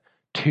all that.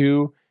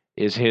 2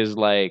 is his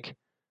like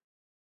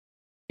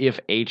if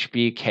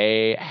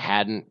HBK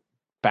hadn't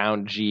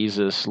found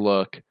Jesus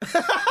look.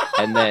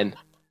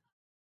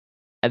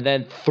 And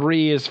then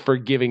 3 is for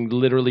giving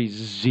literally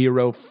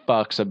 0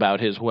 fucks about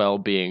his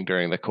well-being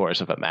during the course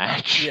of a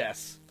match.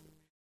 Yes.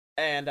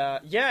 And,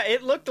 yeah,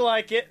 it looked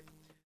like it.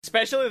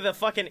 Especially the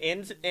fucking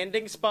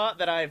ending spot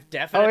that I've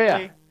definitely... Oh,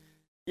 yeah.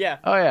 Yeah.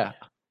 Oh, yeah.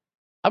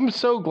 I'm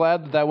so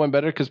glad that went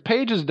better, because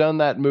Paige has done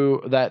that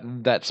move,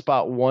 that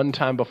spot one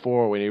time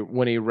before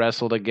when he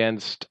wrestled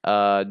against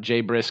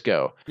Jay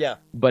Briscoe. Yeah.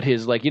 But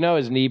his, like,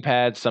 his knee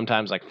pads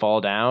sometimes, like, fall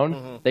down.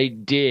 Mm-hmm. They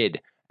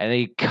did. And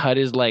he cut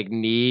his, like,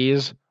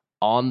 knees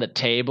on the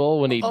table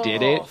when he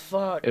did it.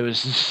 Fuck. It was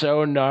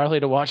so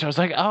gnarly to watch. I was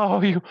like, I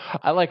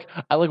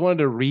wanted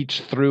to reach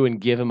through and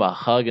give him a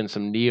hug and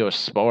some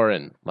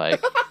Neosporin.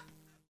 Like,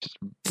 just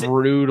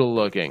brutal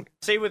looking.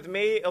 See, with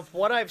me, of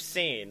what I've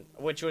seen,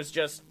 which was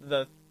just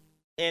the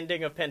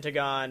ending of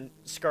Pentagon,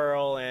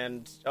 Skrull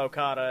and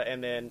Okada,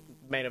 and then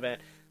main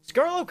event,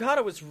 Skrull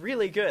Okada was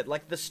really good.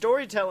 Like, the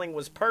storytelling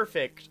was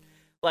perfect.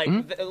 Like,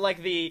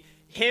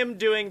 him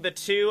doing the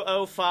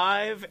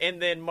 205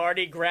 and then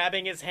Marty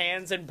grabbing his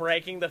hands and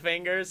breaking the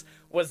fingers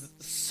was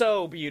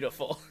so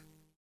beautiful.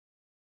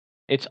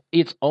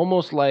 it's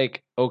almost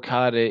like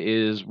Okada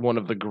is one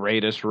of the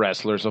greatest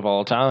wrestlers of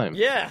all time.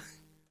 Yeah.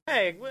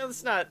 Hey, well,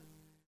 let's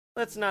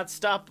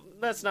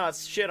not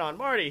shit on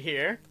Marty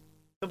here.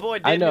 The boy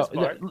I did know. his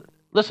part.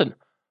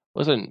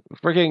 Listen,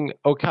 freaking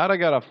Okada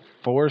got a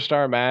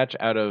 4-star match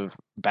out of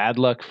Bad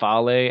Luck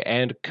Fale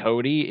and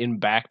Cody in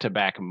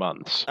back-to-back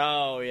months.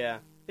 Oh yeah,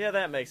 yeah,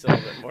 that makes a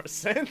little bit more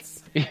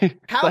sense.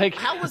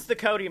 How was the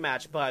Cody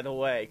match, by the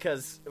way?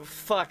 Because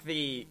fuck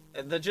the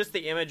just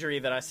the imagery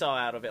that I saw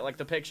out of it, like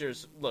the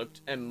pictures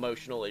looked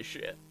emotional as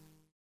shit.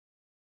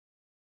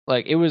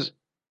 Like it was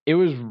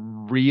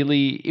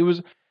really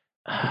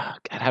God,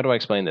 how do I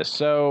explain this?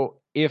 So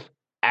if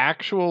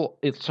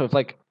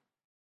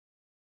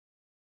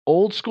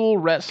old school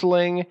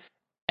wrestling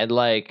and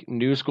like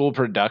new school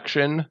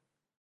production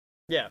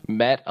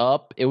met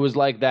up, it was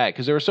like that,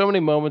 because there were so many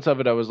moments of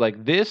it I was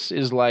like, this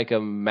is like a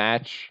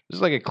match, this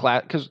is like a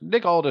class, because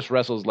Nick Aldis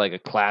wrestles like a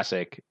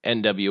classic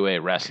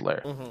NWA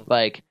wrestler.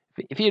 Like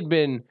if he had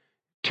been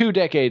 2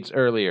 decades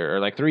earlier or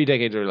like 3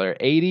 decades earlier,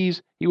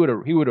 80s, he would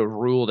have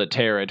ruled a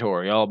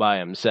territory all by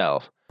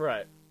himself.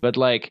 Right. But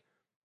like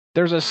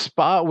there's a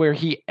spot where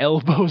he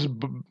elbows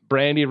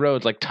Brandy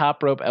Rhodes, like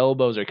top rope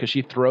elbows her, because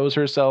she throws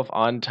herself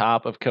on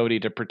top of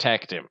Cody to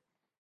protect him.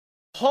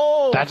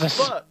 That's a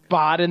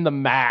spot in the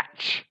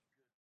match.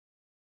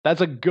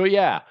 That's a good,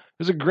 yeah. It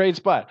was a great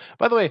spot.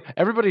 By the way,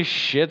 everybody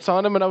shits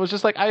on him, and I was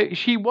just like,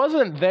 he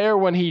wasn't there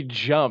when he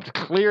jumped.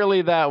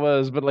 Clearly that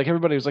was, but like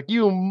everybody was like,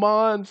 you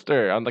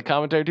monster. On the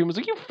commentary team was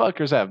like, you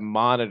fuckers have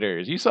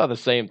monitors. You saw the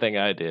same thing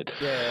I did.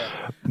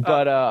 Yeah.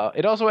 But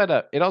it also had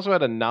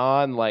a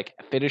non like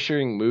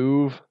finishing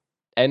move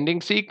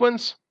ending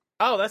sequence.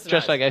 Oh, that's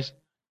just nice.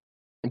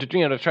 like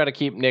to try to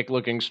keep Nick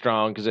looking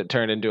strong, because it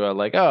turned into a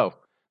like, oh,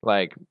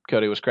 like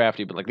Cody was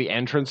crafty, but like the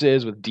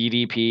entrances with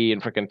DDP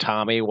and freaking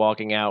Tommy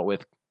walking out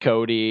with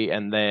Cody,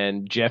 and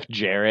then Jeff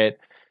Jarrett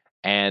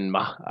and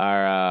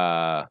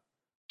our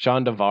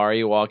Sean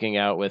Daivari walking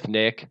out with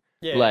Nick.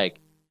 Yeah. Like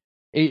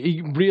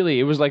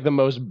it was like the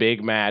most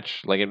big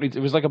match. Like it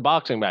was like a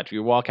boxing match.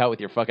 You walk out with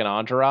your fucking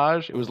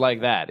entourage. It was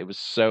like that. It was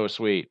so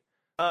sweet.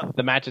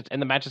 The match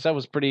itself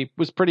was pretty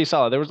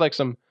solid. There was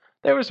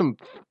some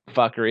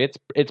fuckery.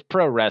 It's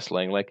pro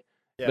wrestling, like.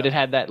 Yeah. But it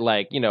had that,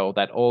 like, you know,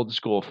 that old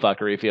school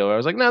fuckery feel where I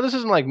was like, no, this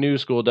isn't like new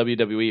school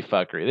WWE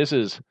fuckery. This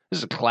is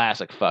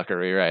classic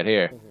fuckery right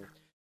here.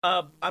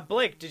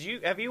 Blake,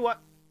 have you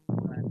watched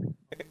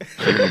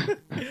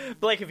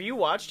Blake, have you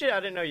watched it? I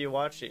didn't know you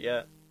watched it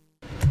yet.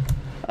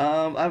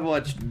 I've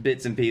watched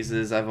bits and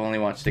pieces. I've only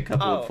watched a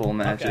couple of full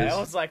matches. Okay. I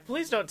was like,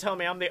 please don't tell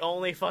me I'm the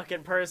only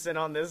fucking person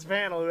on this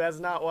panel who has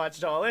not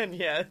watched All In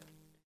yet.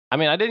 I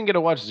mean, I didn't get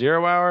to watch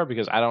 0 Hour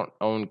because I don't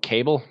own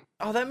cable.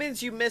 Oh, that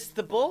means you missed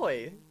the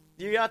boy.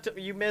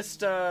 You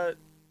missed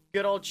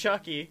good old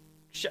Chucky.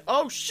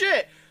 Oh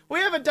shit! We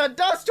haven't done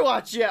Dust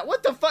Watch yet.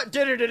 What the fuck?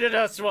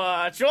 Dust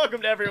Watch.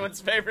 Welcome to everyone's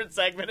favorite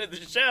segment of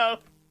the show,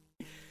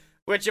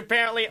 which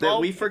apparently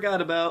we forgot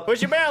about.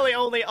 Which apparently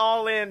only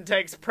All In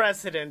takes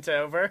precedent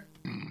over.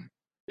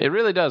 It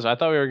really does. I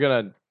thought we were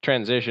gonna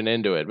transition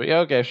into it, but yeah,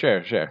 okay,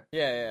 sure.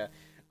 Yeah.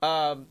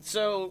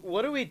 So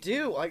what do we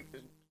do? Like,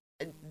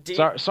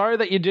 sorry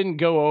that you didn't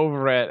go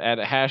over at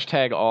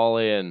hashtag All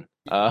In.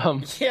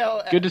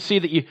 Good to see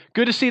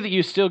that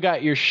you still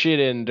got your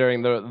shit in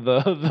during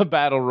the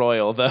battle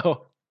royal,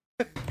 though.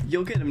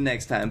 You'll get him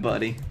next time,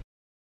 buddy.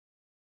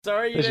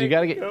 Sorry, you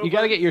gotta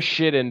get your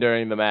shit in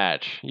during the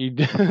match. You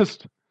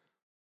just.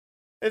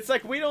 It's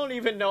like we don't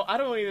even know. I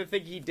don't even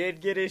think he did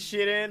get his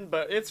shit in,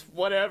 but it's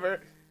whatever.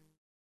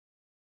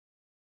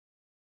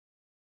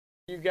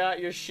 You got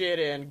your shit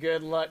in.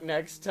 Good luck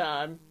next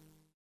time.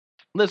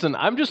 Listen,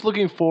 I'm just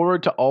looking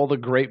forward to all the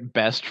great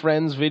Best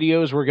Friends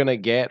videos we're gonna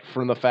get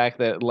from the fact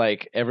that,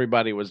 like,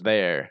 everybody was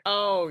there.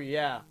 Oh,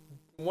 yeah.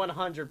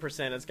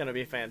 100% it's gonna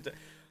be fantastic.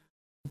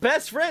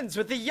 Best Friends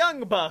with the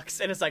Young Bucks!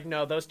 And it's like,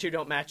 no, those two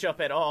don't match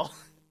up at all.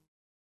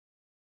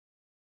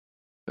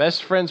 They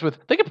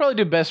could probably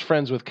do Best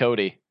Friends with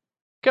Cody.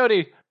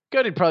 Cody'd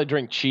probably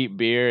drink cheap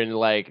beer and,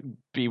 like,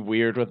 be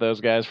weird with those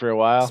guys for a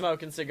while.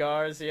 Smoking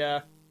cigars,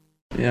 yeah.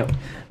 Yep.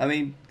 I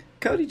mean,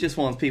 Cody just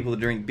wants people to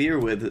drink beer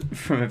with,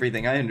 from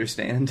everything I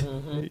understand.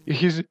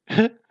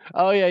 Mm-hmm.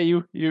 Oh yeah,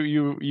 you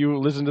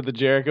listened to the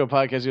Jericho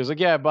podcast. He was like,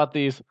 yeah, I bought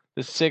this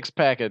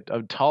 6-pack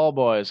of tall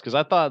boys because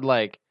I thought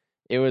like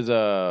it was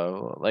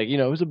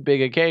it was a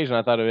big occasion.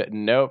 I thought of it.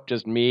 Nope,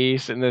 just me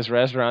sitting in this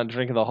restaurant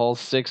drinking the whole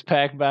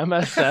 6-pack by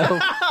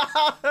myself.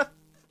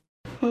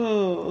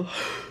 Oh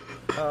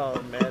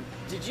man,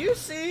 did you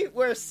see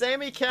where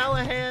Sami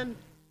Callihan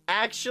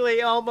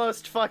actually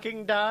almost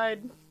fucking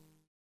died?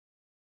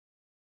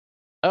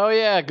 Oh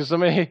yeah,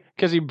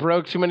 because he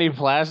broke too many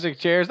plastic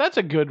chairs. That's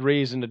a good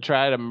reason to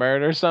try to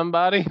murder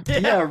somebody.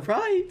 Yeah,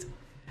 right.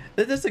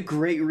 That's a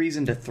great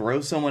reason to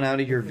throw someone out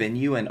of your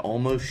venue and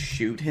almost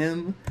shoot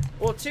him.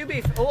 Well,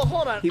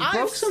 hold on. He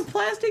broke some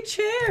plastic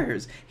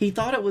chairs. He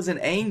thought it was an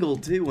angle,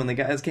 too, when the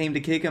guys came to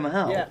kick him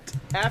out. Yeah.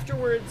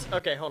 Afterwards,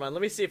 okay, hold on.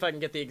 Let me see if I can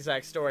get the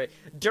exact story.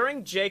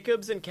 During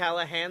Jacobs and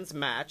Callahan's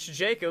match,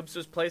 Jacobs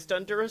was placed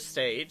under a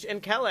stage,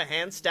 and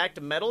Callahan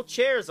stacked metal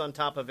chairs on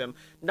top of him,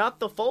 not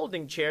the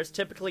folding chairs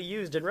typically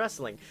used in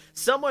wrestling.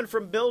 Someone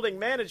from building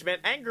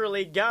management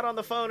angrily got on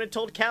the phone and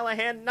told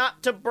Callahan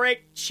not to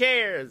break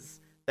chairs.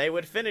 They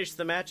would finish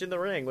the match in the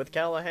ring, with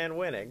Callahan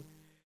winning.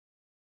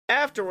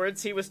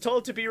 Afterwards, he was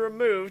told to be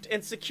removed,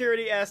 and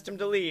security asked him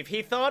to leave.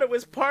 He thought it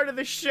was part of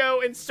the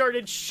show and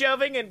started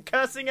shoving and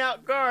cussing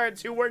out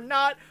guards who were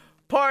not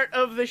part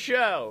of the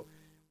show.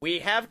 We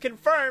have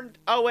confirmed...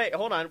 Oh, wait,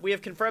 hold on. We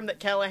have confirmed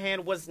that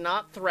Callahan was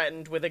not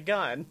threatened with a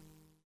gun.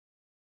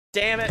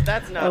 Damn it,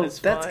 that's not as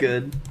fun. That's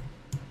good.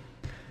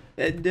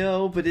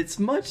 No, but it's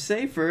much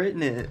safer,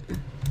 isn't it?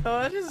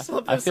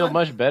 Oh, I feel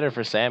much better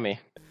for Sammy.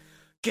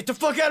 Get the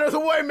fuck out of the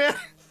way, man!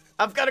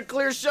 I've got a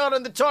clear shot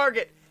on the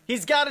target.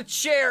 He's got a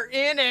chair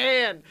in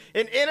hand.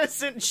 An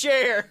innocent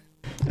chair.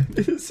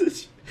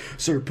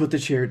 Sir, put the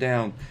chair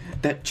down.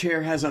 That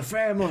chair has a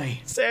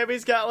family.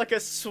 Sammy's got like a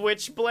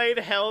switchblade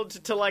held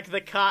to like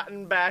the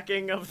cotton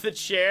backing of the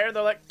chair.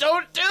 They're like,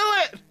 don't do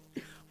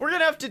it! We're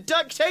gonna have to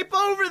duct tape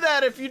over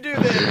that if you do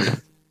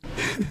this.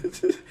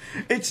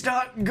 It's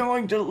not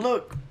going to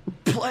look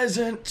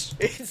pleasant.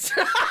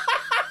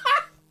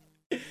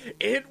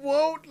 It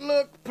won't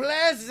look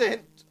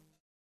pleasant.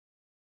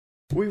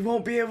 We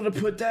won't be able to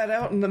put that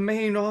out in the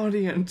main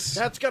audience.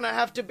 That's gonna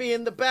have to be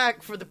in the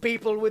back for the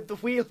people with the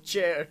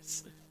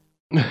wheelchairs.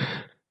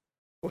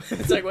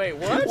 It's like, wait,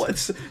 what?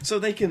 So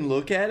they can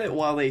look at it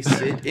while they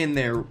sit in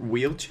their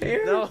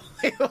wheelchair? No,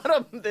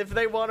 if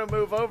they want to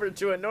move over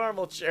to a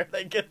normal chair,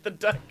 they get the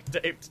duct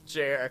taped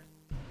chair.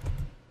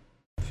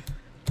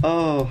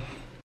 Oh.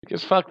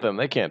 Because fuck them,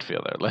 they can't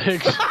feel their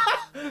legs.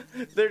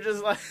 They're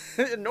just like,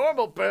 a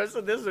normal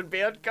person, this would be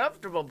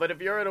uncomfortable, but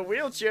if you're in a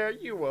wheelchair,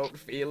 you won't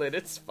feel it.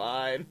 It's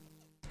fine.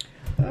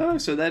 Oh,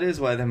 so that is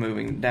why they're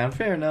moving down.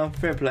 Fair enough.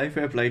 Fair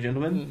play,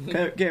 gentlemen.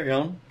 Carry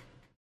on.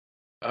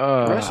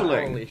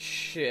 Wrestling. Holy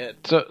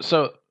shit.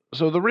 So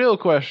the real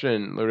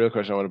question I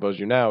want to pose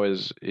you now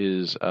is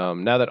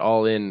now that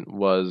All In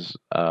was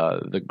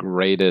the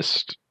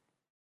greatest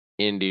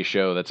indie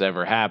show that's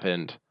ever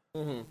happened,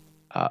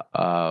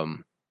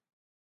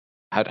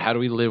 how do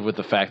we live with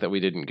the fact that we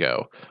didn't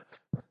go?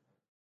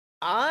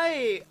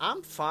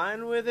 I'm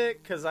fine with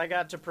it because I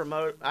got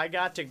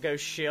to go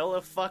shill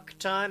a fuck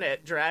ton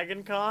at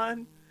Dragon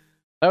Con.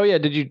 Oh yeah,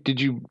 did you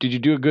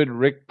do a good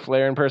Ric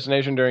Flair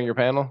impersonation during your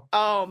panel?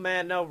 Oh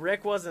man, no,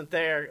 Rick wasn't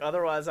there.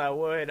 Otherwise, I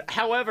would.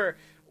 However,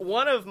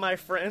 one of my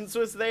friends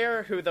was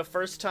there. Who the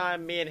first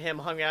time me and him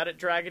hung out at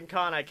Dragon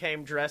Con, I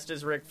came dressed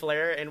as Ric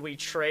Flair, and we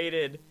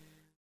traded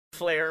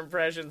Flair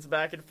impressions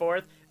back and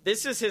forth.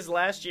 This is his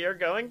last year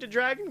going to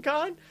Dragon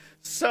Con,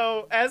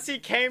 so as he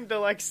came to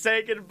like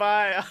say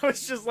goodbye, I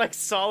was just like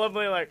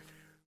solemnly like,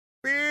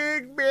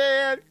 "Big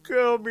man,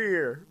 come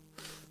here.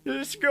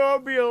 It's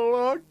gonna be a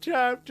long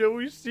time till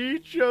we see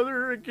each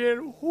other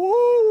again.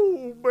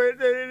 Woo! But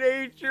the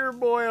nature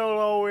boy will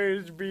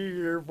always be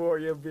here for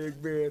you,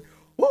 big man.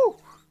 Woo!"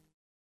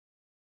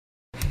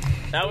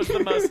 That was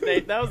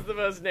the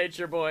most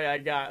nature boy I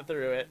got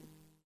through it.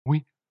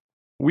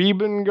 We've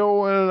been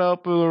going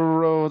up the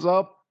roads,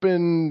 up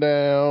and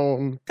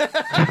down.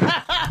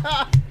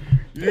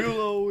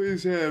 You'll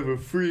always have a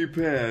free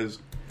pass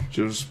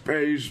to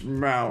Space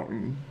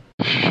Mountain.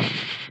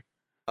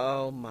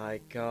 Oh my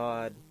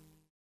god.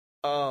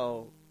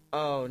 Oh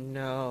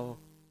no.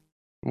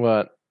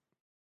 What?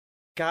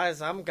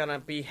 Guys, I'm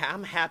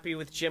happy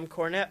with Jim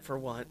Cornette for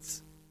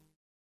once.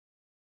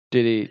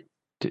 Did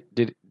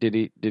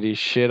he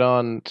shit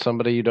on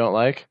somebody you don't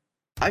like?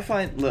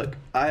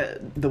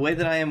 The way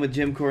that I am with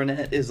Jim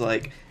Cornette is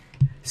like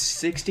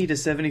 60 to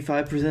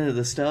 75% of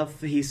the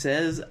stuff he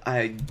says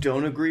I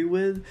don't agree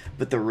with,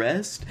 but the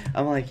rest,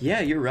 I'm like,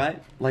 yeah, you're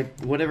right. Like,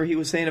 whatever he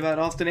was saying about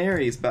Austin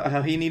Aries, about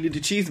how he needed a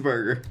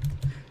cheeseburger.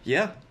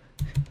 Yeah,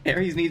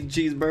 Aries needs a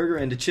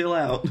cheeseburger and to chill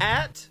out.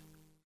 At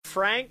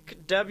Frank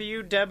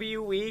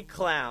WWE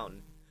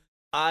Clown,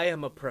 I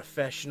am a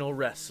professional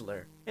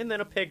wrestler. And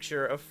then a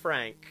picture of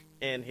Frank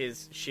in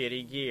his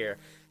shitty gear.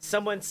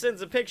 Someone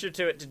sends a picture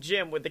to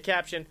Jim with the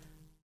caption,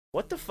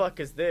 "What the fuck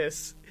is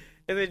this?"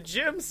 And then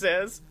Jim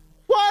says,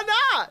 "Why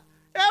not?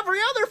 Every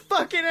other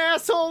fucking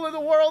asshole in the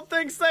world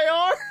thinks they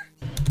are."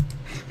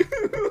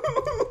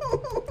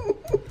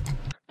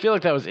 I feel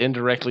like that was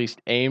indirectly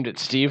aimed at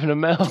Stephen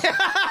Amell.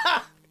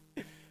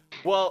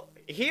 Well,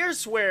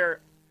 here's where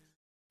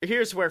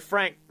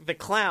Frank the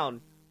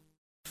Clown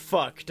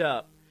fucked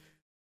up.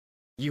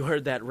 You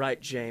heard that right,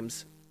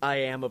 James. I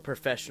am a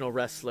professional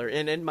wrestler,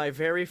 and in my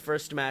very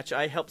first match,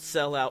 I helped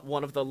sell out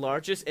one of the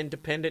largest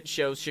independent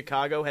shows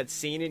Chicago had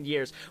seen in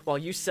years, while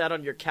you sat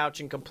on your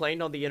couch and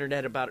complained on the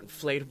internet about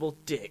inflatable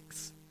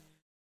dicks.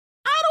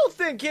 I don't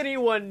think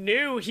anyone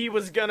knew he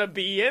was gonna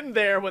be in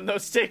there when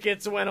those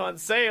tickets went on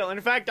sale.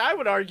 In fact, I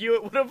would argue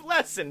it would have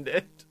lessened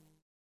it.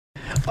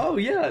 Oh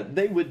yeah,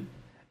 they would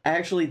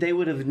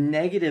have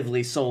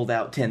negatively sold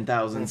out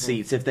 10,000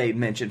 seats if they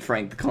mentioned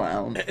Frank the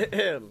Clown.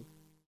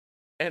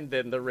 And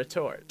then the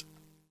retort.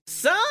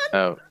 Son,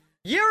 Oh.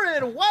 you're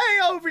in way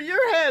over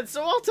your head,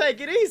 so I'll take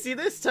it easy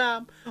this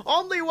time.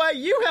 Only way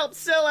you helped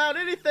sell out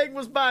anything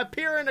was by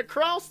appearing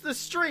across the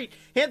street,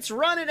 hence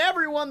running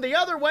everyone the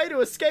other way to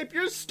escape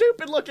your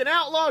stupid-looking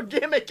outlaw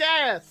gimmick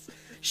ass.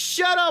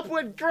 Shut up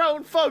when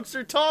grown folks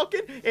are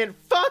talking, and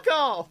fuck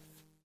off.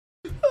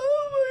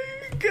 Oh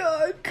my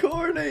god,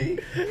 Corny.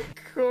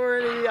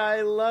 Corny,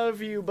 I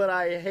love you, but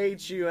I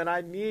hate you, and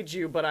I need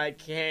you, but I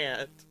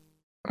can't.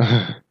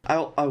 I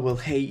will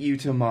hate you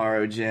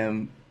tomorrow,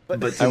 Jim.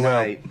 But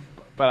tonight.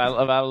 But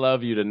I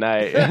love you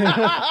tonight.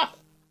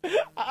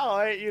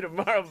 I'll hate you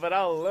tomorrow, but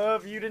I'll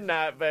love you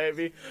tonight,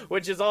 baby.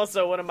 Which is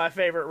also one of my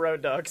favorite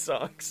Road Dogg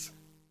songs.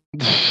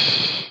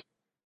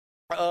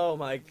 Oh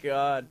my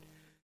god.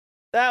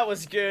 That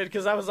was good,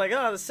 because I was like,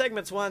 oh, the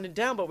segment's winding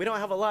down, but we don't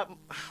have a lot.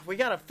 We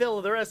gotta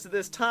fill the rest of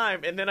this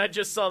time. And then I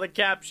just saw the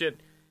caption.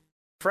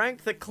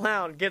 Frank the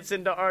Clown gets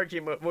into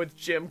argument with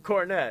Jim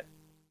Cornette.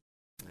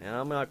 And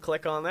I'm gonna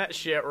click on that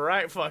shit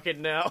right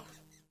fucking now.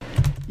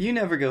 You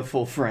never go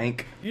full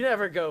Frank. You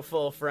never go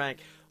full Frank.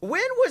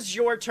 When was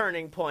your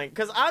turning point?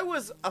 Because I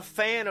was a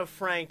fan of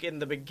Frank in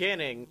the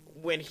beginning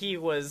when he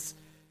was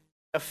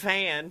a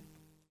fan.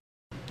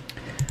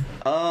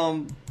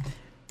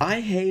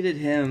 I hated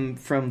him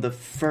from the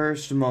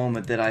first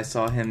moment that I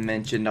saw him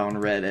mentioned on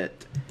Reddit.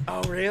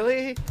 Oh,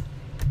 really?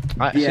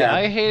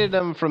 I hated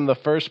him from the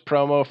first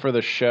promo for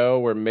the show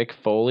where Mick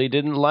Foley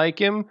didn't like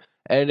him.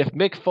 And if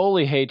Mick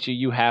Foley hates you,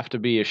 you have to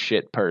be a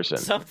shit person.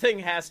 Something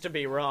has to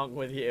be wrong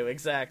with you,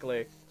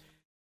 exactly.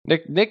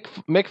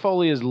 Mick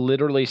Foley is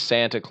literally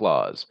Santa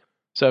Claus.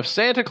 So if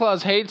Santa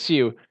Claus hates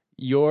you,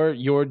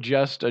 you're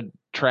just a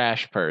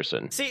trash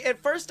person. See, at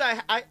first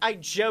I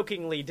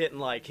jokingly didn't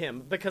like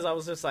him because I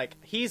was just like,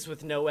 he's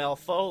with Noelle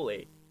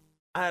Foley.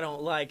 I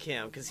don't like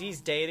him because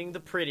he's dating the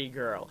pretty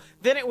girl.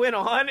 Then it went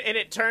on and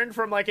it turned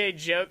from like a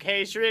joke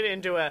hatred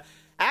into a,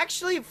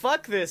 actually,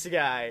 fuck this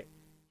guy.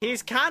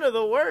 He's kind of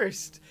the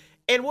worst.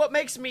 And what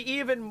makes me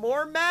even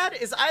more mad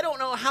is I don't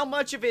know how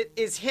much of it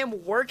is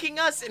him working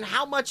us and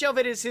how much of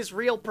it is his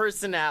real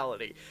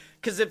personality.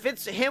 Because if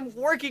it's him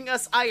working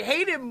us, I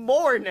hate him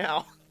more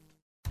now.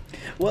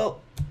 Well,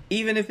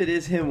 even if it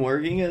is him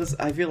working us,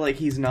 I feel like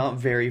he's not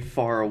very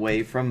far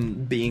away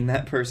from being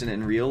that person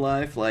in real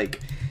life. Like,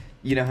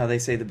 you know how they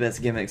say the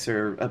best gimmicks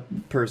are a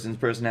person's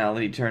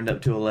personality turned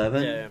up to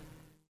 11? Yeah.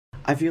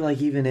 I feel like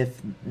even if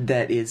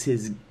that is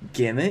his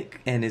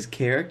gimmick and his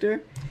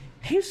character,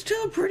 he's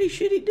still a pretty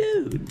shitty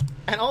dude.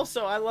 And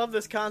also, I love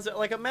this concept.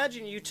 Like,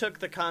 imagine you took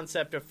the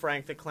concept of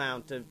Frank the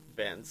Clown to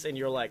Vince, and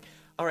you're like,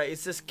 all right,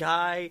 it's this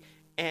guy,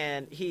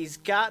 and he's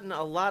gotten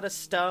a lot of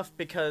stuff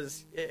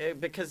because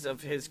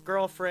of his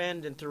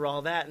girlfriend and through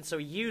all that, and so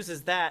he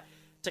uses that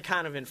to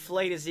kind of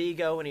inflate his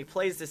ego, and he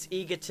plays this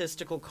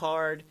egotistical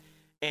card,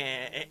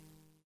 and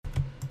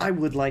I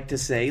would like to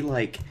say,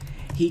 like,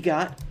 he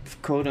got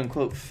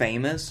quote-unquote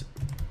famous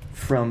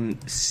from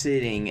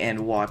sitting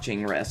and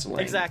watching wrestling.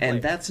 Exactly.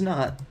 And that's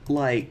not,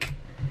 like,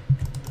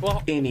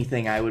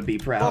 anything I would be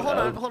proud of.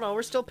 Hold on.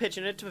 We're still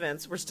pitching it to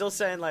Vince. We're still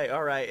saying, like,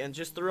 all right, and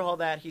just through all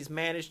that, he's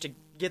managed to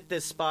get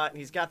this spot, and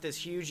he's got this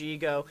huge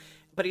ego,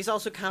 but he's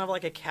also kind of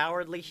like a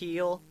cowardly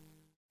heel.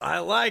 I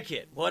like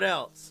it. What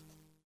else?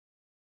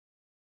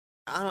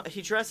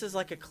 He dresses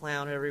like a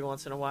clown every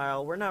once in a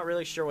while. We're not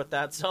really sure what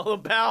that's all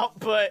about,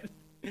 but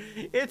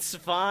it's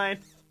fine.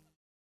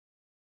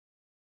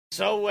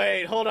 So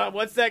wait, hold on,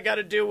 what's that got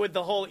to do with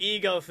the whole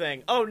ego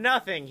thing? Oh,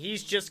 nothing,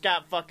 he's just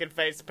got fucking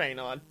face paint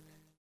on.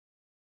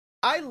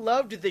 I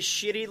loved the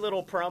shitty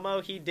little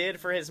promo he did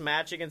for his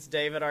match against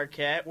David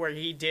Arquette, where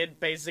he did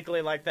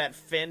basically like that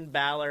Finn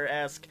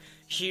Balor-esque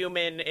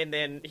human, and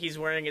then he's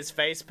wearing his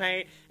face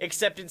paint,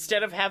 except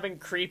instead of having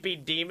creepy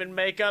demon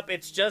makeup,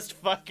 it's just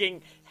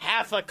fucking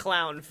half a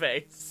clown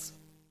face.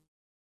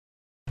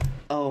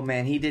 Oh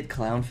man, he did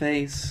clown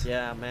face?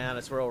 Yeah, man,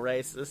 it's real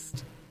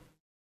racist.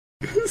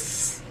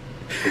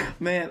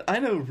 Man, I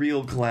know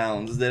real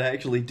clowns that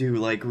actually do,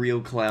 like, real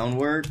clown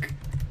work.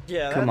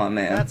 Yeah, come on,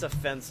 man. That's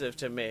offensive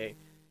to me.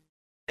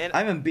 And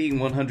I'm being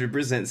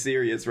 100%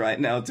 serious right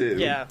now, too.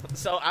 Yeah,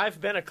 so I've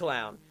been a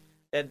clown.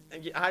 And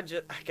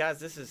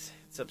guys, it's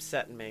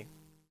upsetting me.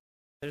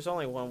 There's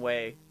only one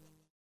way.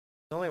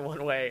 There's only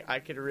one way I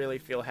could really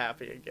feel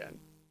happy again.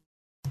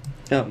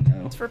 Oh,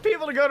 no. It's for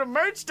people to go to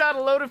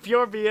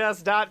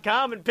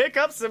merch.aloadofpurebs.com and pick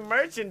up some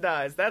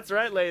merchandise. That's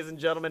right, ladies and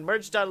gentlemen.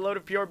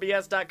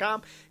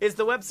 Merch.aloadofpurebs.com is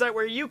the website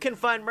where you can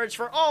find merch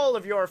for all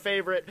of your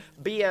favorite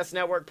BS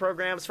Network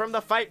programs, from the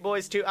Fight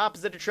Boys to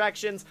Opposite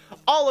Attractions,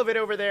 all of it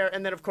over there.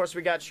 And then, of course,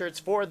 we got shirts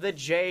for the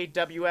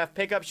JWF.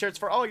 Pick up shirts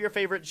for all your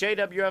favorite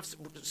JWF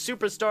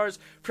superstars,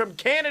 from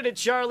Canada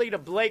Charlie to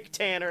Blake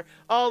Tanner,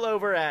 all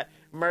over at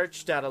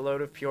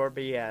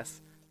merch.aloadofpurebs.com.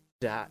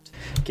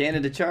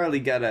 Canada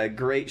Charlie got a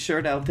great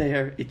shirt out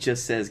there. It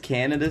just says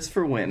Canada's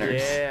for winners.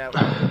 Yeah,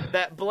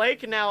 that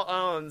Blake now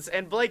owns.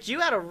 And Blake, you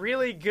had a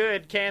really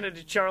good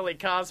Canada Charlie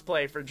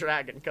cosplay for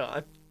Dragon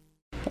Con.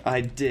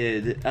 I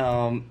did.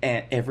 And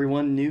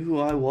everyone knew who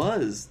I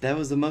was. That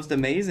was the most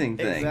amazing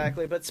thing.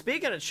 Exactly. But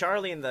speaking of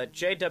Charlie and the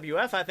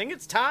JWF, I think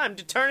it's time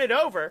to turn it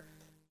over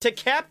to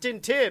Captain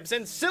Tibbs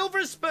and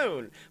Silver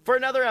Spoon for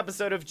another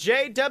episode of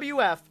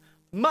JWF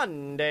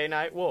Monday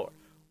Night War.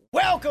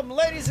 Welcome,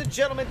 ladies and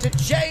gentlemen, to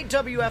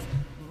JWF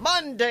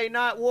Monday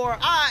Night War.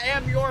 I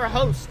am your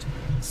host,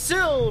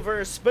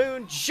 Silver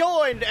Spoon,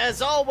 joined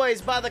as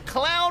always by the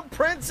Clown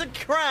Prince of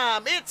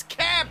Crime. It's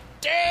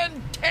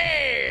Captain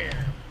Tibbs.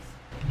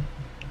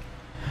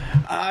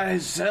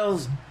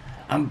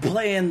 I'm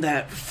playing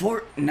that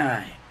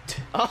Fortnite.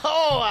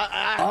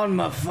 On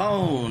my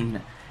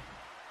phone.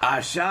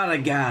 I shot a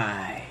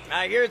guy.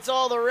 I hear it's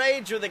all the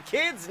rage with the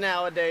kids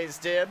nowadays,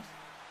 Tibbs.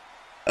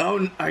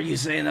 Oh, are you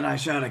saying that I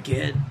shot a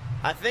kid?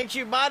 I think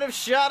you might have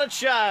shot a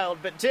child,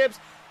 but Tibbs,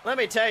 let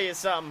me tell you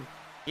something.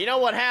 You know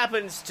what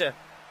happens to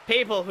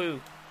people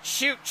who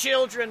shoot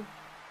children?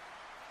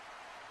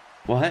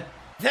 What?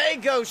 They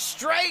go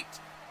straight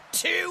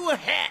to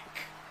heck.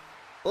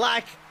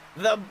 Like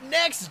the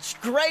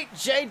next great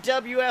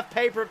JWF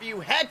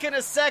pay-per-view, Heck in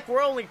a Sec.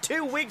 We're only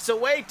 2 weeks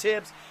away,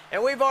 Tibbs,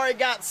 and we've already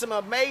got some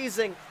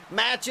amazing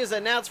matches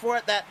announced for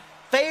it. That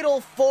fatal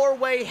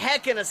four-way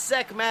Heck in a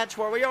Sec match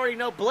where we already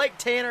know Blake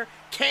Tanner,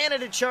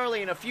 Canada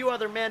Charlie, and a few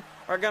other men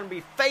are going to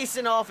be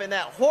facing off in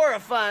that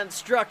horrifying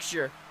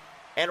structure.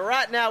 And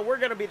right now, we're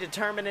going to be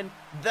determining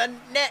the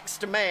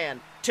next man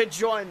to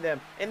join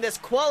them in this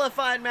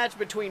qualifying match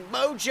between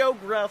Mojo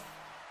Gruff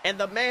and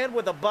the man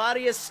with a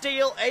body of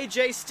steel,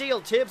 AJ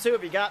Styles. Tibbs, who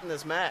have you got in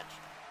this match?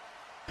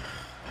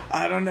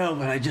 I don't know,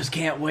 but I just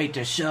can't wait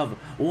to shove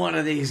one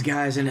of these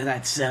guys into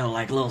that cell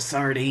like little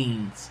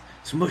sardines.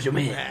 Smush them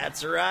in.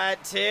 That's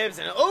right, Tibbs.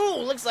 And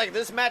looks like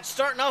this match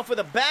starting off with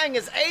a bang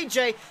as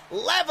AJ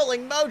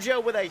leveling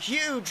Mojo with a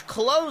huge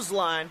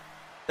clothesline.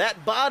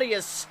 That body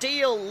of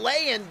steel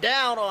laying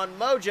down on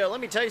Mojo.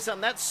 Let me tell you something,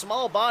 that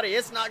small body,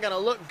 it's not going to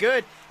look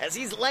good as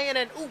he's laying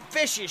in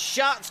vicious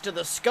shots to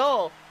the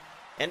skull.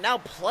 And now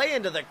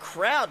playing to the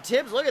crowd.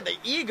 Tibbs, look at the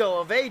ego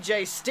of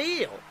AJ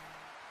Styles.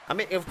 I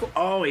mean, of course.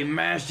 Oh, he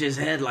mashed his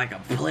head like a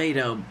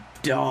Play-Doh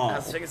doll. I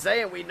was going to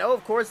say, and we know,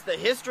 of course, the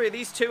history of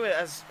these two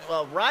as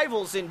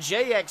rivals in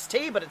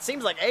JXT, but it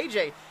seems like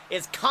AJ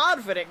is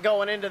confident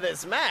going into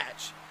this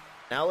match.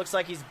 Now it looks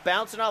like he's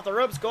bouncing off the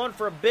ropes, going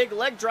for a big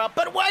leg drop.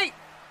 But wait!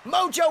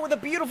 Mojo with a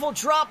beautiful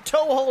drop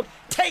toe hold,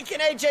 taking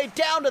AJ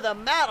down to the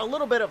mat. A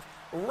little bit of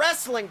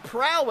wrestling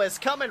prowess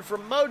coming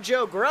from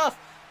Mojo Gruff.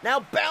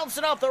 Now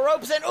bouncing off the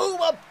ropes, and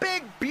a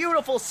big,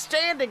 beautiful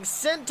standing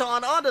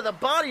senton onto the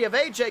body of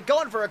AJ,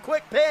 going for a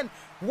quick pin.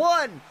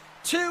 1,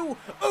 2,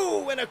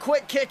 and a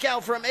quick kick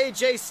out from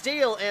AJ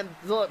Styles, and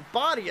the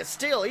body of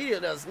steel, he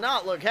does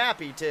not look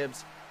happy,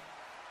 Tibbs.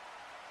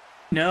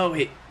 No,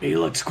 he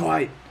looks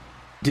quite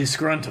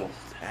disgruntled.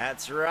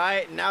 That's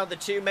right. Now the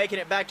two making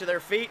it back to their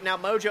feet. Now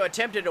Mojo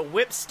attempted to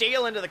whip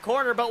Steel into the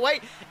corner, but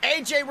wait,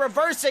 AJ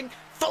reversing,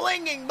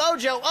 flinging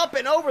Mojo up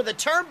and over the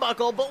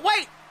turnbuckle, but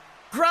wait,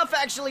 Gruff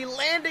actually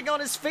landing on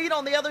his feet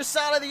on the other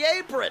side of the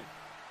apron.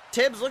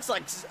 Tibbs looks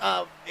like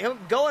him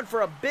going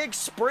for a big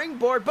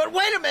springboard, but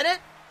wait a minute,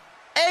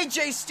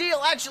 AJ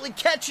Styles actually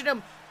catching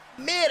him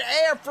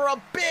mid-air for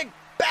a big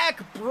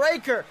back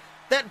breaker.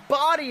 That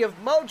body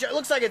of Mojo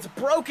looks like it's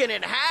broken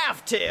in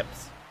half,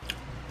 Tibbs.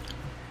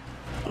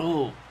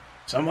 Oh,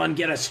 someone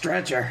get a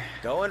stretcher.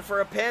 Going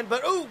for a pin,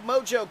 but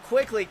Mojo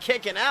quickly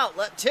kicking out.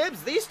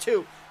 Tibbs, these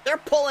two, they're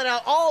pulling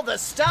out all the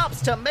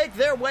stops to make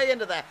their way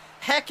into the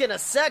Heck in a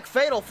Sec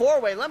fatal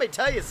four-way. Let me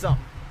tell you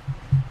something.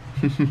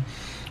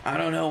 I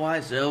don't know why,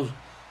 Silv.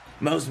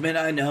 Most men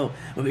I know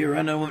will be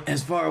running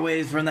as far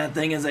away from that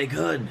thing as they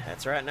could.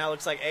 That's right. Now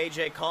looks like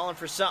AJ calling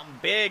for something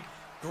big,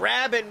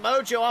 grabbing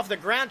Mojo off the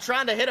ground,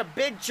 trying to hit a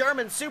big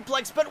German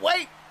suplex, but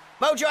wait!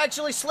 Mojo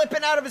actually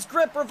slipping out of his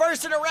grip,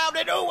 reversing around,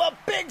 and a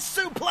big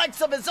suplex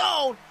of his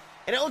own!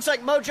 And it looks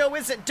like Mojo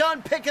isn't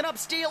done picking up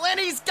Steel, and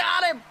he's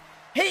got him!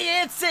 He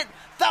hits it!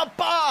 The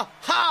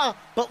Baha!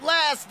 But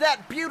last,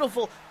 that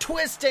beautiful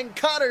twisting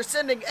cutter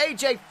sending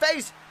AJ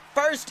face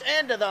first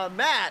into the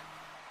mat.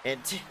 And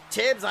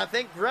Tibbs, I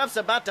think Gruff's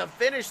about to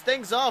finish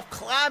things off,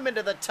 climbing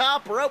to the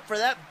top rope for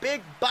that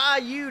big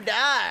Bayou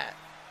dive.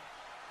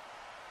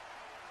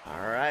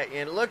 Alright,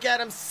 and look at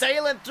him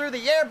sailing through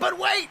the air, but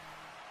wait!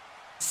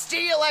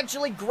 Steel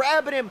actually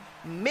grabbing him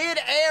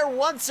mid-air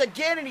once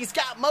again, and he's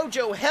got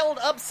Mojo held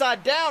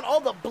upside down, all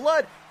the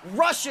blood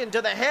rushing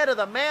to the head of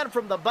the man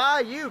from the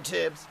Bayou,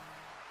 Tibbs.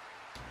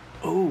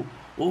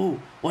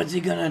 What's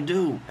he gonna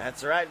do?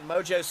 That's right,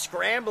 Mojo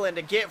scrambling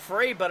to get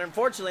free, but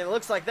unfortunately it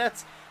looks like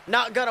that's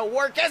not gonna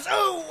work as,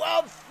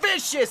 a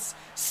vicious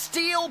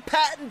Steel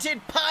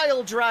patented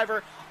pile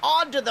driver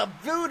onto the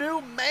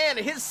Voodoo Man,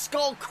 his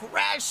skull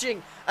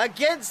crashing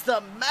against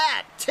the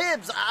mat.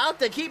 Tibbs, I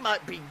think he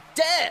might be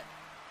dead.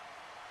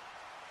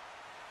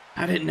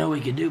 I didn't know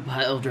we could do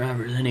pile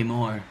drivers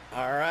anymore.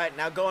 All right,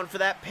 now going for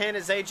that pin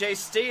is AJ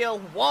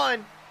Styles.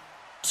 1,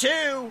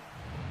 2,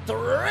 3.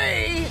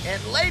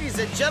 And ladies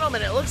and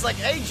gentlemen, it looks like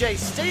AJ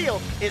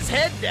Styles is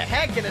heading to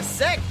Heck in a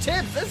Sec.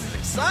 Tibbs, this is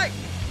exciting.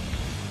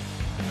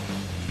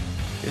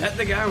 Is that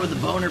the guy with the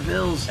boner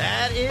pills?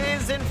 That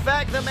is, in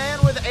fact, the man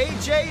with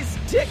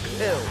AJ's dick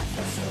pill.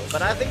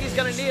 But I think he's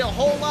going to need a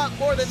whole lot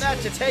more than that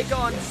to take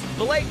on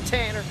Blake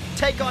Tanner,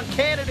 take on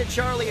Canada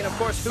Charlie, and, of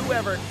course,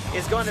 whoever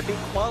is going to be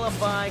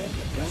qualifying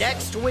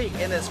next week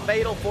in this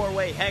fatal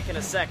four-way Heck in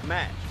a Sec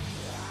match.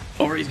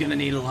 Or he's going to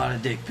need a lot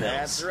of dick pills.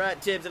 That's right,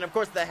 Tibbs. And, of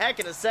course, the Heck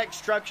in a Sec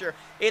structure,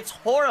 it's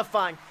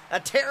horrifying, a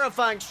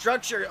terrifying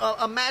structure,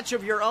 a match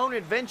of your own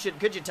invention.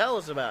 Could you tell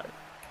us about it?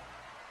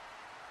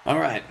 All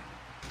right.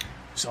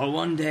 So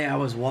one day I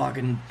was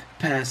walking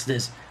past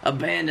this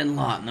abandoned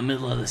lot in the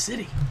middle of the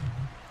city,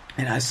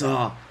 and I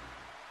saw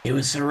it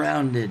was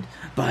surrounded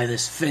by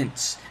this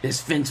fence.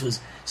 This fence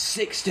was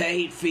 6 to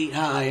 8 feet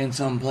high in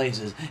some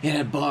places. It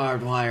had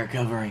barbed wire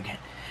covering it.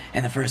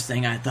 And the first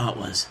thing I thought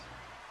was,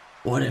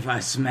 what if I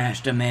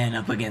smashed a man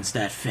up against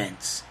that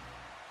fence?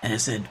 And I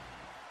said,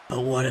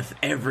 but what if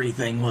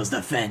everything was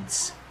the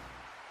fence?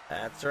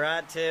 That's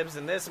right, Tibbs.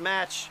 In this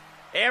match,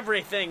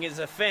 everything is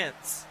a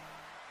fence.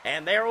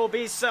 And there will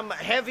be some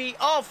heavy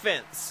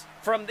offense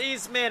from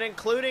these men,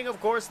 including, of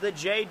course, the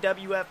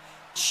JWF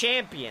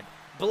champion,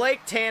 Blake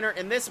Tanner,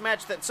 in this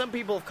match that some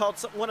people have called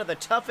one of the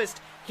toughest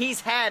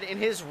he's had in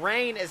his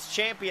reign as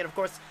champion. Of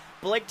course,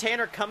 Blake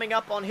Tanner coming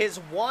up on his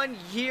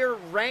 1-year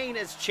reign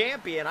as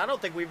champion. I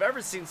don't think we've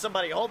ever seen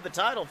somebody hold the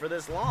title for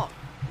this long.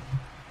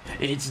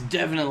 It's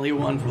definitely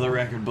one for the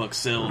record book,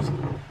 Sills.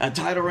 A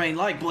title reign,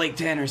 like Blake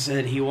Tanner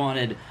said, he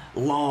wanted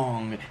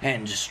long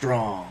and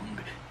strong.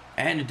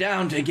 And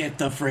down to get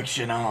the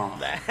friction on.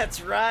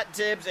 That's right,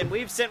 Tibbs. And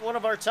we've sent one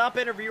of our top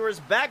interviewers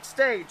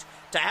backstage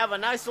to have a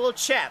nice little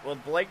chat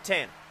with Blake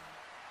Tanner.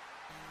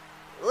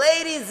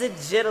 Ladies and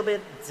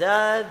gentlemen,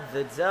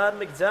 the Don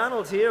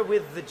McDonald here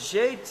with the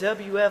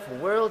JWF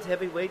World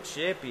Heavyweight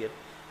Champion,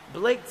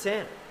 Blake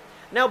Tanner.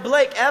 Now,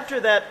 Blake, after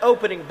that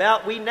opening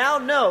bout, we now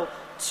know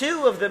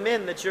 2 of the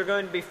men that you're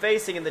going to be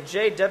facing in the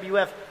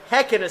JWF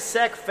Heck in a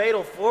Sec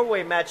Fatal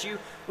 4-Way match.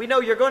 We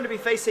know you're going to be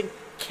facing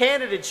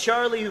Canada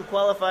Charlie, who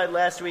qualified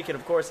last week, and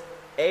of course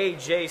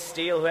AJ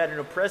Steele, who had an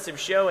impressive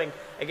showing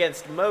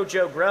against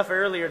Mojo Gruff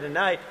earlier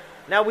tonight.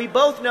 Now, we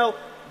both know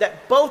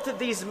that both of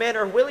these men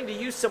are willing to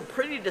use some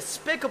pretty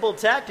despicable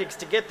tactics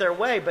to get their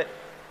way, but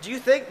do you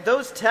think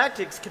those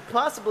tactics could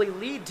possibly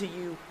lead to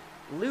you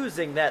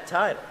losing that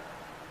title?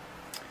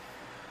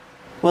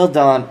 Well,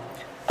 Don,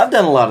 I've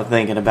done a lot of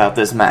thinking about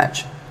this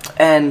match,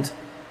 and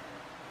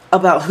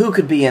about who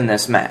could be in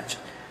this match.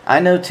 I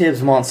know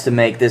Tibbs wants to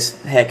make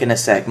this Heck in a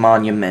Sec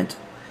monumental.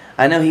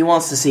 I know he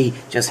wants to see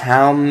just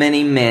how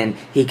many men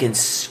he can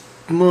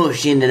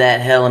smush into that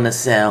Hell in a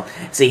Cell,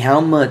 see how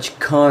much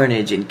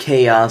carnage and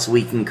chaos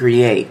we can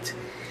create.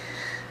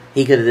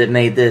 He could have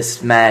made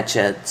this match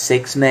a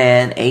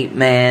 6-man,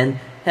 8-man,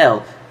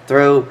 hell,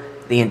 throw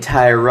the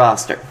entire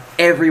roster,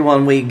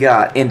 everyone we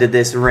got, into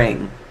this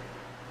ring.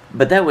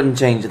 But that wouldn't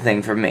change a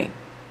thing for me.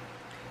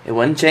 It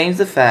wouldn't change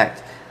the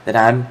fact that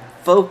I'm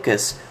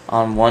focused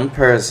on one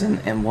person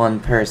and one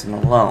person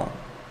alone.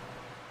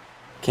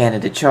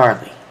 Canada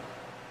Charlie.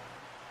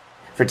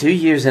 For 2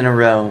 years in a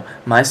row,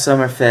 my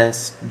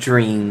Summerfest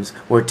dreams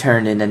were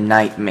turned into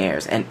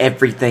nightmares, and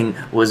everything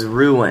was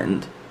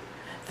ruined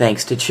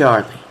thanks to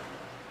Charlie.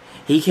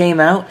 He came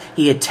out,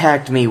 he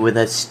attacked me with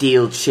a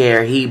steel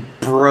chair, he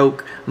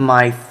broke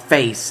my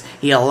face,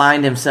 he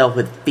aligned himself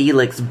with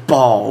Felix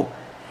Ball,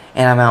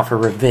 and I'm out for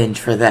revenge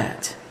for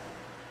that.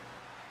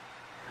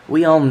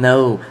 We all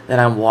know that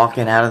I'm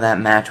walking out of that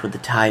match with the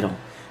title.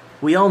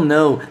 We all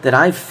know that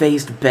I've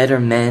faced better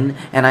men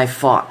and I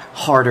fought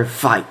harder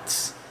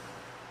fights.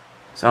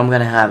 So I'm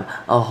gonna have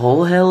a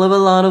whole hell of a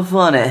lot of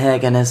fun at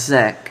Heck in a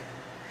Sec.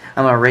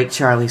 I'm gonna rake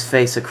Charlie's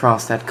face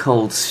across that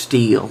cold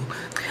steel.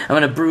 I'm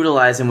gonna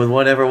brutalize him with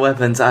whatever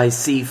weapons I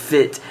see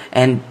fit,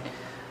 and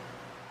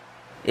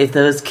if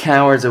those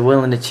cowards are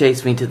willing to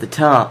chase me to the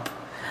top,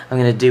 I'm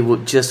gonna do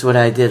just what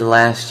I did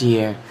last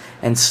year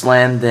and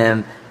slam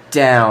them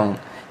down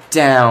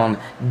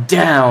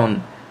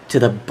to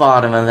the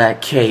bottom of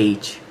that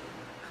cage.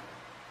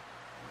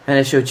 I'm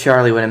gonna show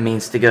Charlie what it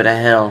means to go to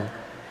hell.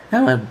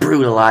 I'm gonna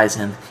brutalize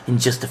him in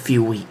just a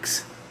few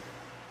weeks.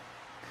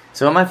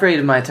 So am I afraid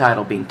of my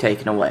title being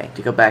taken away?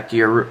 To go back to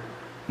your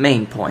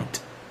main point.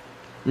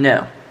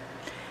 No.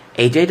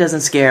 AJ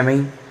doesn't scare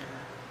me.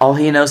 All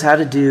he knows how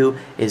to do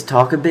is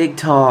talk a big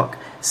talk,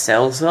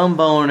 sell some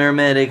boner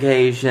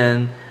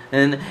medication,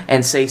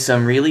 and say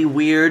some really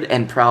weird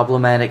and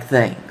problematic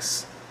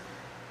things.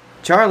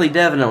 Charlie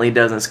definitely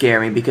doesn't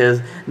scare me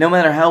because no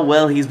matter how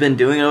well he's been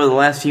doing over the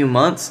last few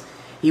months,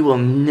 he will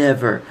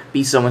never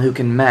be someone who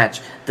can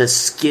match the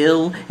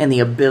skill and the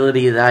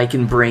ability that I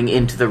can bring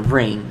into the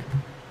ring.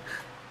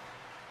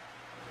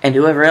 And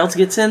whoever else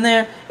gets in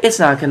there, it's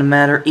not going to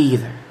matter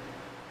either.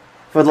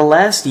 For the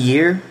last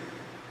year,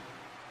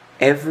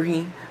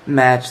 every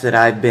match that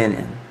I've been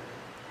in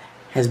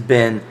has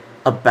been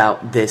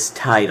about this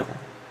title.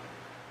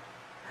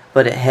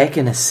 But at Heck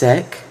in a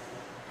Sec,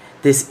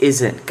 this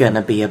isn't going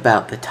to be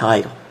about the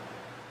title.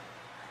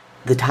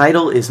 The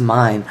title is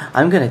mine.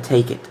 I'm going to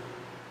take it.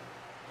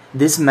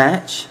 This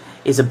match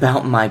is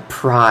about my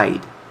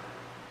pride.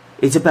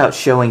 It's about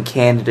showing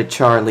Canada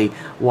Charlie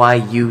why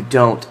you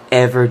don't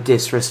ever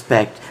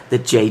disrespect the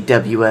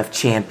JWF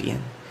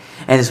champion.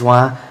 And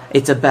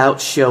it's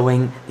about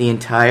showing the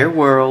entire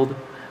world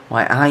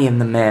why I am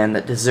the man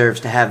that deserves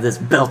to have this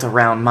belt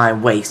around my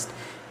waist,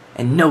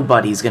 and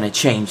nobody's gonna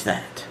change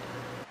that.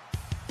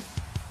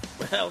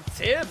 Well,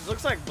 Tibbs,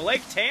 looks like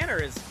Blake Tanner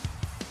is...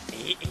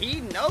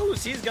 He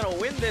knows he's gonna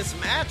win this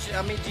match.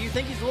 I mean, do you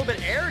think he's a little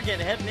bit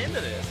arrogant heading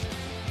into this?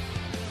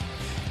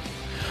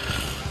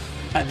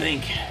 I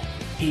think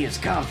he is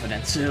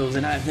confident, Sills,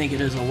 and I think it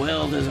is a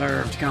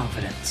well-deserved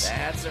confidence.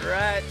 That's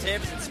right,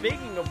 Tibbs. And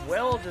speaking of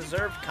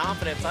well-deserved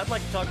confidence, I'd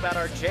like to talk about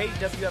our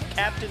JWF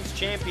Captain's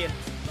Champion,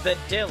 the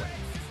Dylan.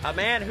 A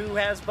man who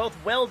has both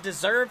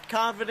well-deserved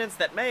confidence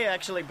that may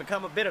actually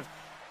become a bit of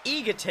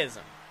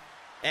egotism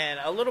and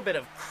a little bit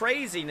of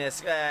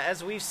craziness,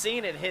 as we've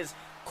seen in his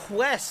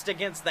quest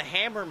against the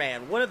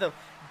Hammerman, one of the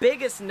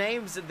biggest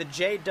names in the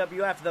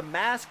JWF, the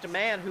Masked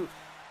Man, who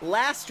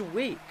last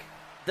week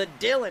the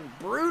Dylan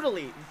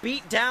brutally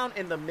beat down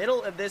in the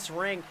middle of this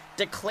ring,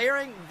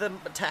 declaring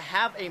them to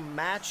have a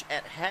match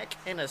at Heck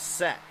in a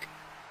Sec.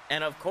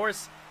 And of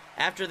course,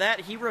 after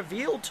that, he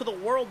revealed to the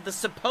world the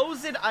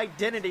supposed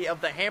identity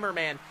of the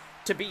Hammerman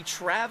to be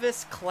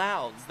Travis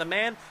Clouds, the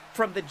man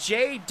from the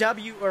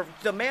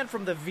the man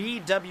from the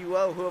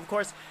VWO, who of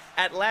course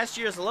at last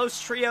year's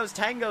Los Trios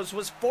Tangos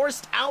was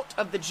forced out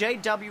of the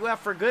JWF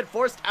for good,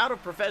 forced out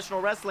of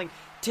professional wrestling.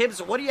 Tibbs,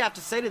 what do you have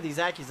to say to these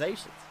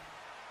accusations?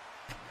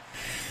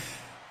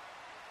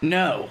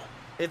 No.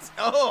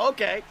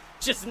 Okay.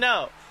 Just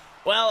no.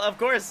 Well, of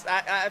course,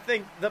 I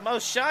think the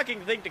most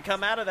shocking thing to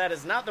come out of that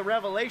is not the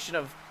revelation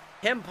of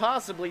him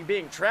possibly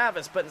being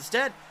Travis, but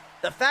instead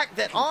the fact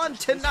that on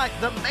tonight,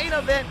 the main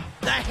event,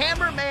 the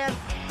Hammerman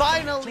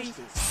finally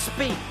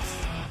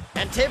speaks.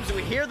 And Tibbs,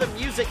 we hear the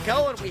music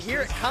going, we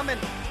hear it coming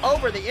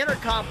over the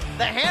intercom.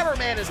 The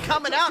Hammerman is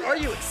coming out. Are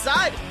you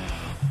excited?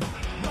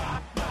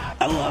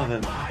 I love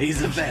him. He's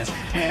the best.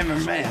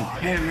 Hammerman,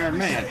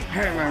 Hammerman,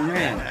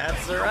 Hammerman.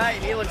 That's right.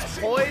 He looks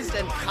poised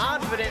and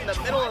confident in the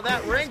middle of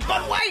that ring.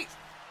 But wait!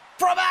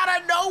 From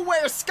out of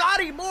nowhere,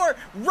 Scotty Moore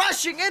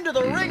rushing into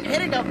the ring,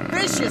 hitting a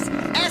vicious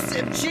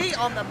SMG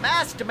on the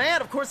Masked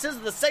Man. Of course, this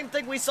is the same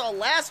thing we saw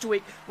last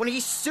week when he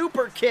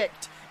super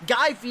kicked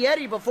Guy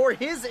Fieri before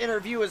his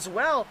interview as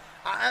well.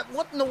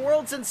 What in the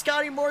world's in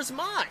Scotty Moore's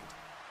mind?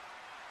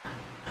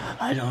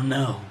 I don't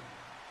know,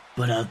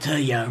 but I'll tell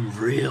you, I'm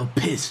real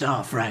pissed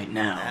off right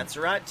now. That's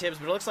right, Tibbs,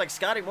 but it looks like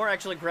Scotty Moore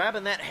actually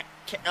grabbing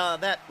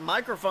that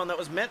microphone that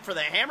was meant for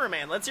the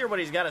Hammerman. Let's hear what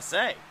he's got to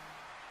say.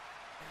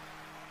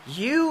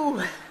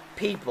 You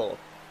people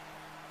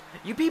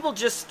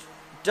just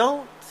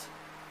don't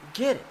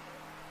get it.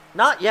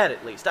 Not yet,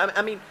 at least.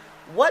 I mean,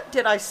 what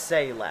did I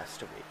say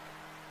last week?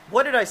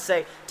 What did I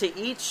say to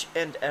each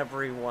and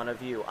every one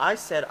of you? I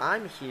said,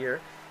 I'm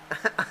here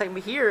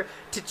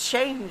to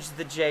change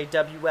the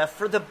JWF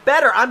for the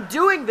better. I'm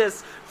doing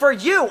this for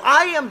you.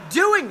 I am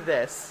doing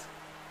this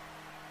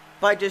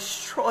by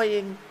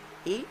destroying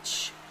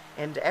each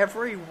and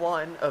every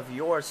one of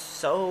your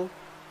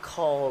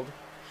so-called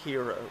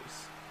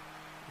heroes.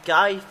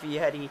 Guy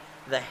Fieri,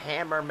 the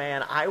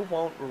Hammerman, I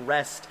won't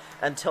rest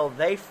until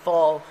they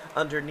fall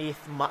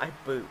underneath my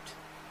boot.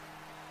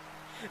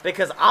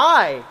 Because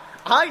I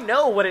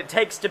know what it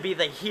takes to be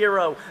the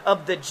hero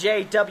of the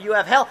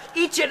JWF. Hell,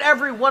 each and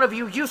every one of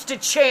you used to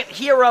chant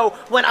hero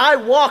when I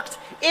walked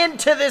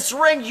into this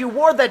ring. You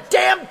wore the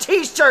damn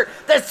t-shirt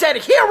that said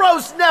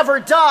heroes never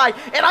die,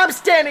 and I'm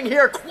standing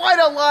here quite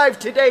alive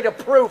today to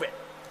prove it.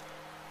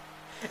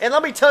 And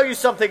let me tell you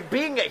something,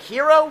 being a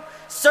hero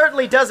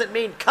certainly doesn't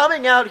mean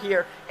coming out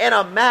here in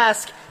a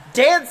mask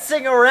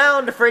dancing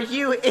around for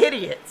you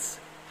idiots.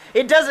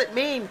 It doesn't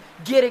mean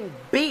getting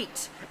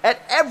beat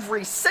at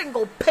every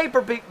single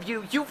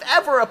pay-per-view you've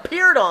ever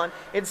appeared on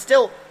and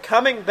still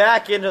coming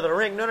back into the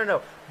ring.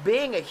 No.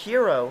 Being a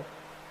hero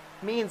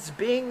means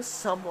being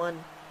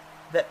someone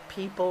that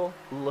people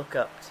look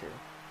up to.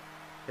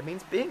 It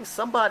means being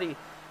somebody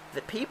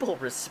that people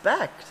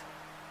respect.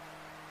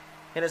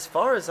 And as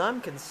far as I'm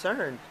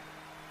concerned,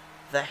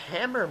 the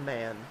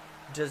Hammerman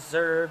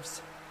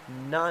deserves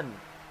none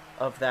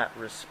of that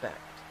respect.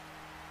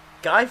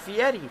 Guy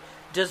Fieri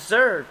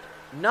deserved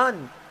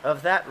none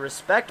of that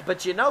respect,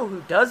 but you know who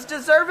does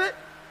deserve it?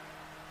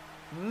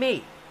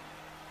 Me.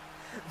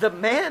 The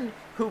man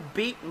who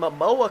beat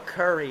Momoa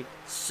Curry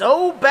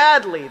so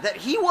badly that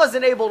he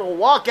wasn't able to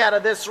walk out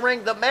of this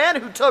ring. The man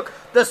who took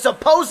the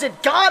supposed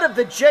god of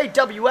the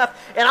JWF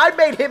and I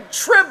made him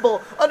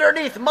tremble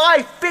underneath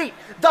my feet.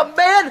 The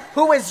man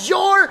who is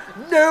your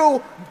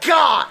new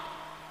god.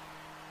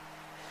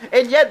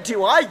 And yet,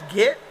 do I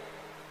get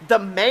the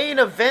main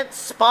event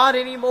spot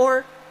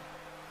anymore?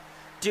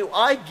 Do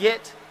I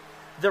get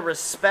the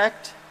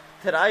respect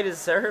that I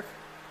deserve?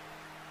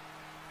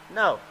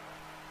 No.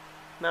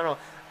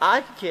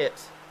 I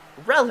get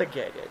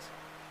relegated.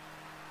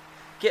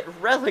 Get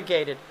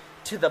relegated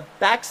to the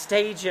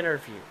backstage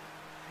interview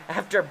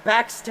after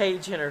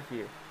backstage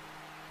interview,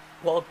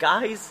 while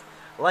guys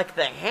like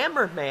the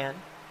Hammerman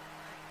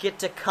get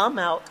to come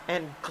out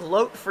and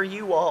gloat for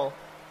you all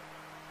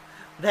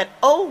that,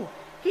 oh,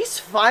 he's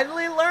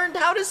finally learned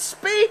how to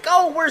speak.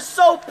 Oh, we're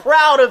so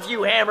proud of you,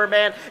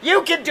 Hammerman.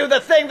 You can do the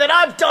thing that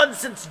I've done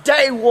since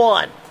day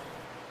one.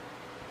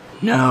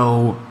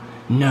 No,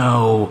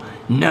 no,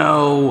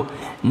 no,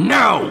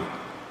 no!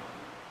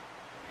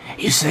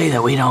 You say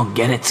that we don't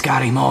get it,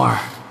 Scotty Moore.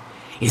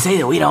 You say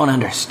that we don't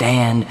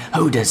understand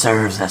who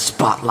deserves the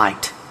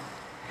spotlight.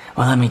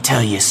 Well, let me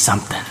tell you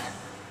something.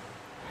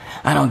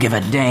 I don't give a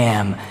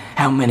damn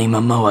how many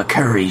Momoa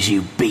Curries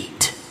you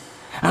beat.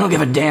 I don't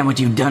give a damn what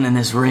you've done in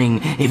this ring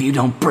if you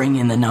don't bring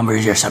in the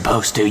numbers you're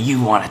supposed to.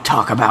 You want to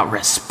talk about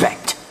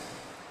respect.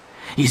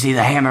 You see,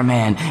 the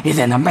Hammerman is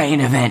in the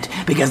main event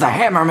because the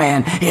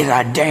Hammerman is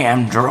a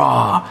damn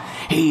draw.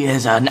 He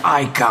is an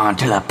icon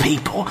to the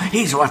people.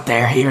 He's what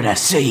they're here to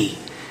see,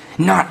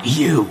 not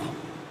you.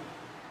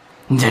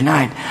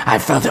 Tonight, I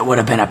felt it would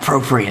have been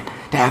appropriate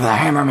to have the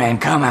Hammerman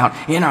come out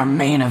in our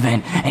main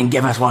event and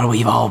give us what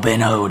we've all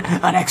been owed,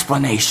 an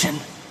explanation.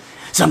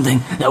 Something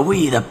that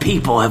we, the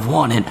people, have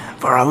wanted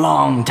for a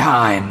long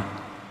time.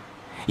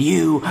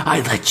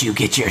 I'd let you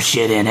get your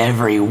shit in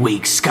every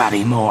week,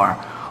 Scotty Moore.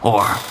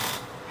 Or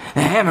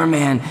the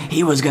Hammerman,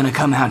 he was gonna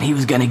come out and he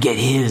was gonna get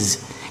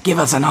his, give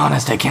us an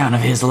honest account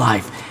of his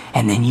life,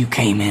 and then you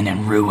came in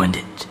and ruined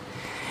it.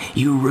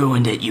 You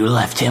ruined it. You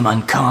left him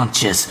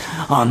unconscious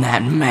on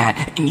that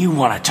mat, and you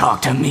want to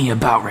talk to me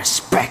about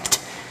respect.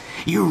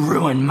 You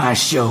ruined my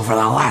show for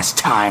the last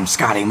time,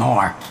 Scotty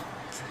Moore.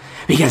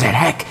 Because in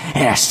heck,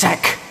 in a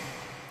sec,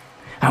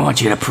 I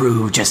want you to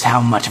prove just how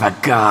much of a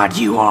god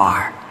you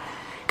are.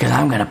 Because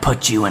I'm going to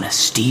put you in a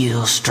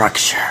steel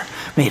structure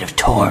made of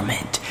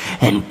torment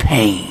and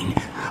pain.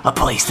 A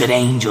place that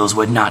angels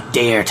would not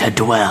dare to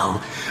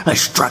dwell. A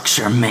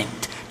structure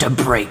meant to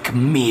break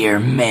mere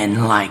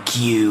men like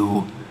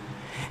you.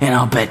 And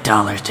I'll bet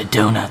dollars to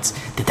donuts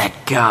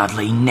that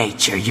godly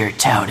nature you're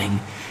touting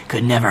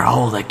could never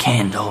hold a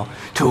candle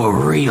to a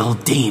real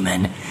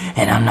demon.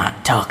 And I'm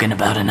not talking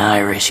about an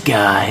Irish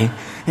guy.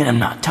 And I'm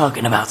not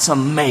talking about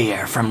some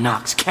mayor from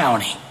Knox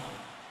County.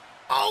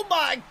 Oh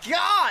my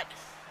God!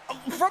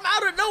 From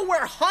out of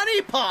nowhere,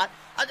 Honeypot!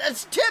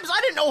 Tibbs,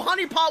 I didn't know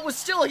Honeypot was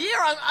still here.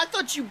 I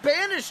thought you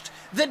banished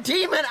the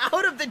demon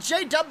out of the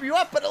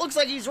JWF, but it looks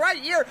like he's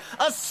right here,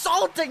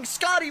 assaulting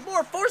Scotty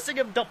Moore, forcing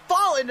him to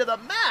fall into the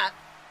mat.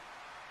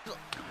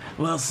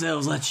 Well,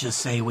 Sills, let's just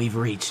say we've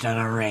reached an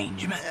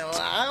arrangement.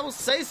 I'll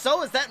say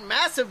so, as that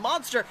massive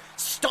monster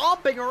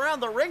stomping around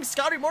the ring,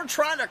 Scotty Moore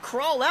trying to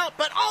crawl out,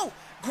 but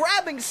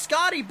grabbing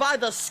Scotty by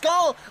the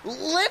skull,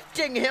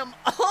 lifting him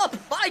up.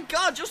 My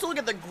God, just look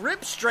at the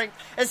grip strength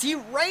as he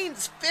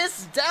rains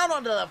fists down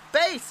onto the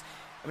face.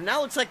 And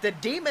now looks like the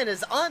demon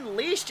is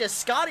unleashed as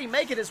Scotty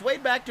making his way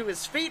back to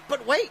his feet.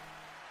 But wait,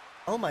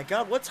 oh my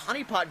God, what's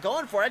Honeypot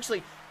going for?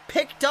 Actually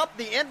picked up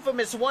the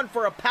infamous one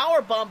for a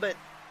power bomb, but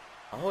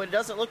it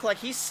doesn't look like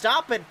he's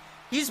stopping.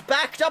 He's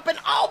backed up and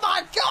oh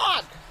my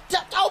God!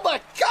 Oh my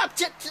God!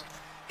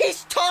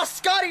 He's tossed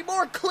Scotty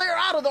Moore clear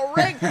out of the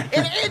ring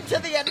and into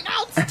the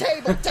announce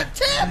table to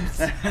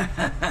Tibbs!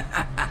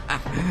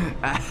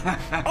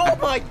 Oh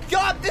my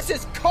God, this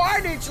is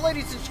carnage,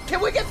 ladies and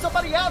can we get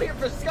somebody out here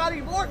for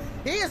Scotty Moore?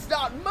 He is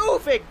not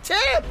moving,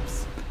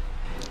 Tibbs!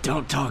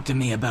 Don't talk to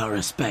me about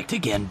respect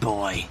again,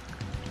 boy.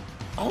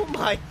 Oh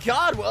my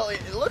God, well,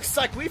 it looks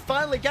like we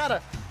finally got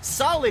a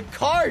solid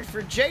card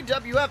for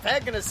JWF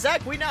Heck in a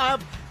Sec. We now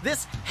have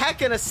this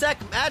Heck in a Sec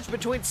match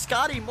between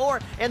Scotty Moore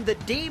and the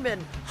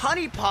Demon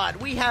Honeypot.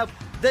 We have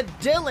the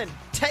Dylan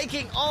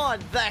taking on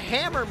the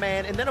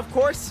Hammerman, and then of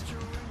course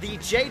the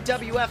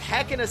JWF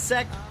Heck in a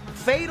Sec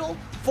fatal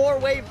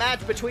four-way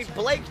match between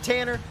Blake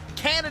Tanner,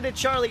 Canada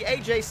Charlie,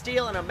 AJ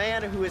Steele, and a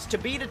man who is to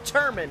be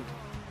determined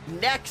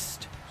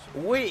next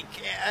week.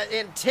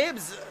 And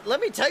Tibbs, let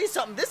me tell you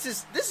something. This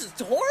is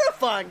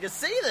horrifying to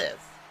see this.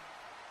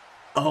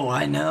 Oh,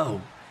 I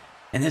know.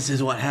 And this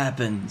is what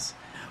happens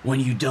when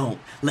you don't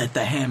let the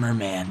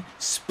Hammerman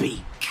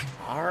speak.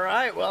 All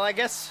right, well, I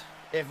guess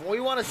if we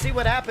want to see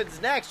what happens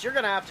next, you're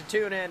going to have to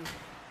tune in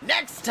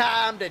next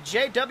time to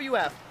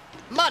JWF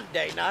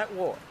Monday Night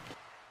War.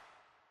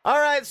 All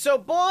right, so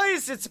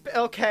boys, it's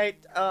okay.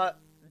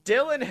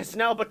 Dylan has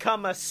now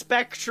become a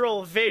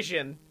spectral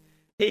vision.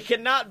 He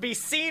cannot be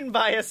seen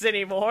by us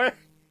anymore.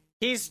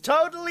 He's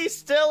totally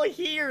still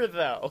here,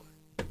 though.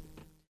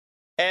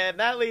 And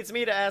that leads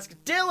me to ask,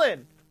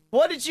 Dylan,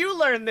 what did you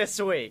learn this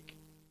week?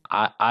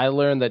 I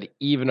learned that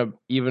even a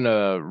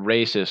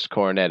racist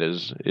cornet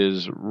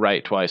is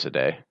right twice a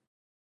day.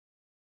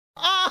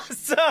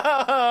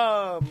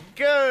 Awesome!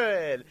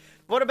 Good.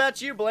 What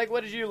about you, Blake?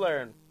 What did you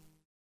learn?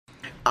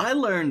 I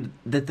learned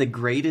that the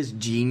greatest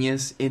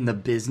genius in the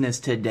business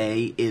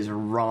today is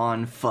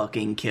Ron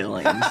fucking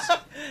Killings.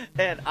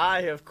 And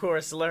I, of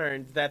course,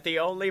 learned that the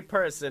only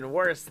person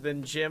worse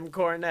than Jim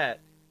Cornette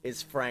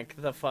is Frank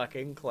the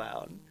fucking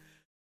Clown.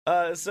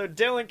 So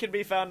Dylan can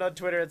be found on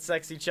Twitter at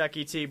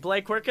SexyChuckyT.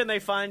 Blake, where can they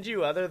find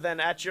you other than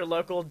at your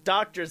local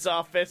doctor's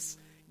office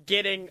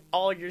getting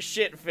all your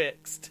shit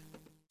fixed?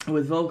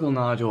 with vocal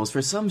nodules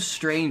for some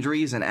strange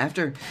reason.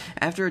 After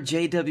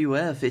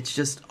JWF, it's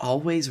just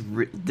always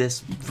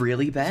this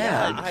really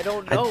bad. Yeah, I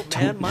don't know,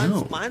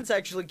 man. Mine's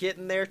actually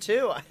getting there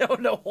too. I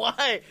don't know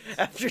why.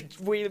 After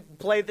we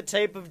play the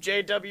tape of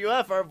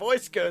JWF, our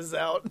voice goes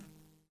out.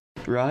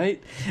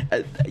 Right?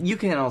 You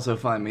can also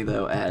find me,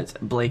 though, at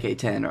Blake A.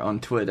 Tanner on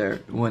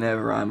Twitter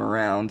whenever I'm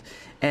around.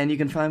 And you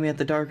can find me at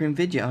the Darkroom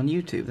Vidya on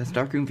YouTube. That's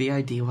Darkroom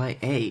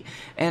Vidya.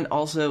 And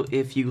also,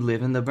 if you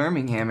live in the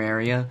Birmingham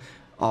area,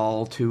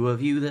 all two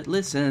of you that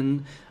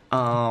listen,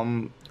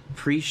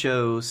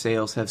 pre-show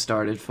sales have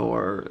started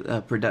for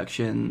a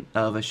production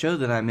of a show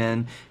that I'm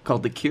in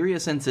called The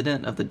Curious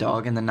Incident of the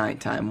Dog in the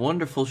Nighttime.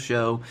 Wonderful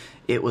show.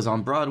 It was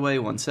on Broadway,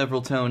 won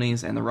several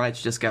Tonys, and the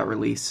rights just got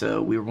released,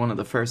 so we were one of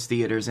the first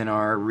theaters in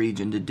our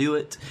region to do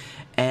it.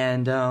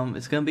 And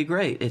it's going to be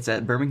great. It's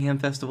at Birmingham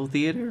Festival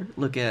Theater.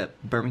 Look at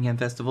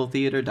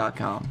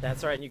birminghamfestivaltheater.com.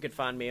 That's right, and you can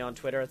find me on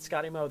Twitter at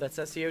ScottyMo. That's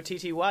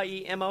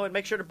ScottyMo. And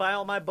make sure to buy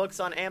all my books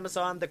on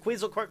Amazon, the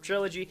Queasel Corp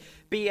Trilogy,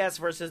 BS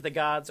vs. the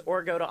Gods,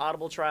 or go to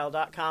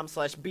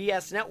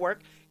audibletrial.com/BS Network.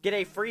 Get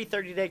a free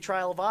 30-day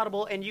trial of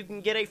Audible, and you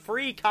can get a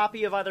free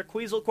copy of either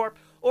Queasel Corp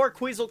or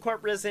Queasel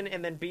Corp Risen,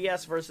 and then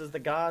BS vs. the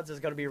Gods is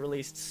going to be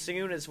released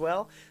soon as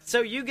well.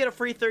 So you get a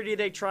free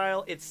 30-day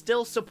trial. It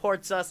still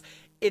supports us.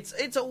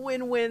 It's a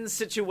win-win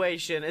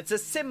situation. It's a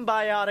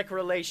symbiotic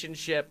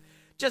relationship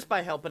just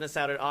by helping us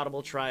out at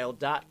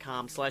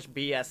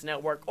audibletrial.com/BS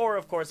Network. Or,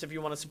 of course, if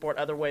you want to support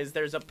other ways,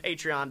 there's a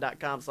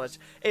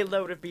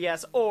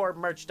patreon.com/aloadofbs or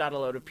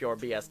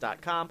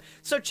merch.aloadofpurebs.com.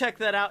 So check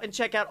that out, and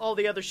check out all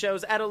the other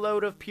shows at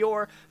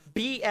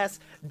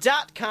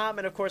aloadofpurebs.com.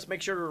 And, of course,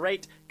 make sure to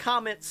rate,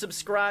 comment,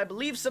 subscribe,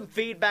 leave some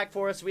feedback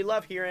for us. We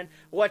love hearing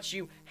what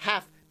you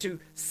have to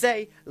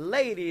say,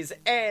 ladies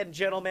and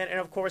gentlemen. And,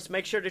 of course,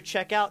 make sure to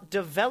check out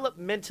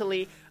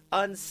Developmentally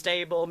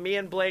Unstable, me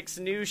and Blake's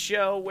new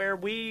show where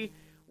we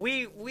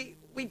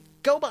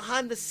go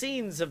behind the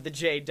scenes of the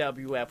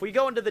JWF. We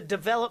go into the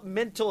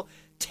developmental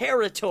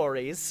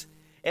territories,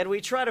 and we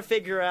try to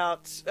figure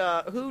out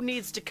who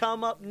needs to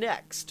come up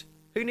next.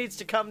 Who needs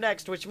to come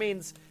next, which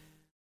means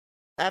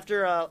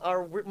after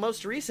our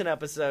most recent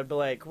episode,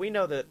 Blake, we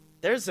know that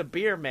there's a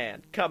beer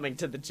man coming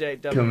to the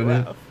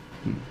JWF.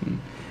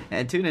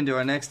 And tune into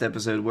our next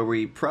episode where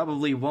we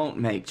probably won't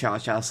make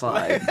Cha-Cha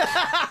slide.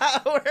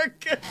 We're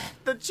good.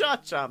 The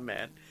Cha-Cha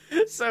Man.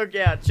 So,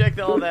 yeah, check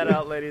all that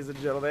out, ladies and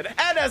gentlemen.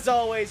 And as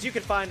always, you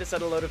can find us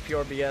at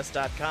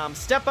aloadofpurebs.com.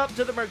 Step up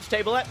to the merch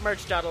table at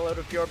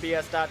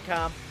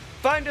merch.aloadofpurebs.com.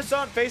 Find us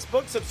on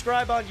Facebook,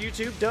 subscribe on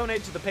YouTube,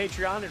 donate to the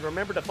Patreon, and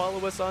remember to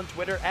follow us on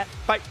Twitter at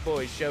Fight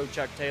Boy Show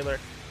Chuck Taylor.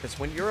 Because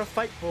when you're a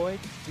fight boy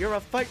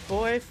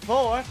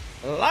for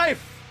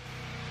life.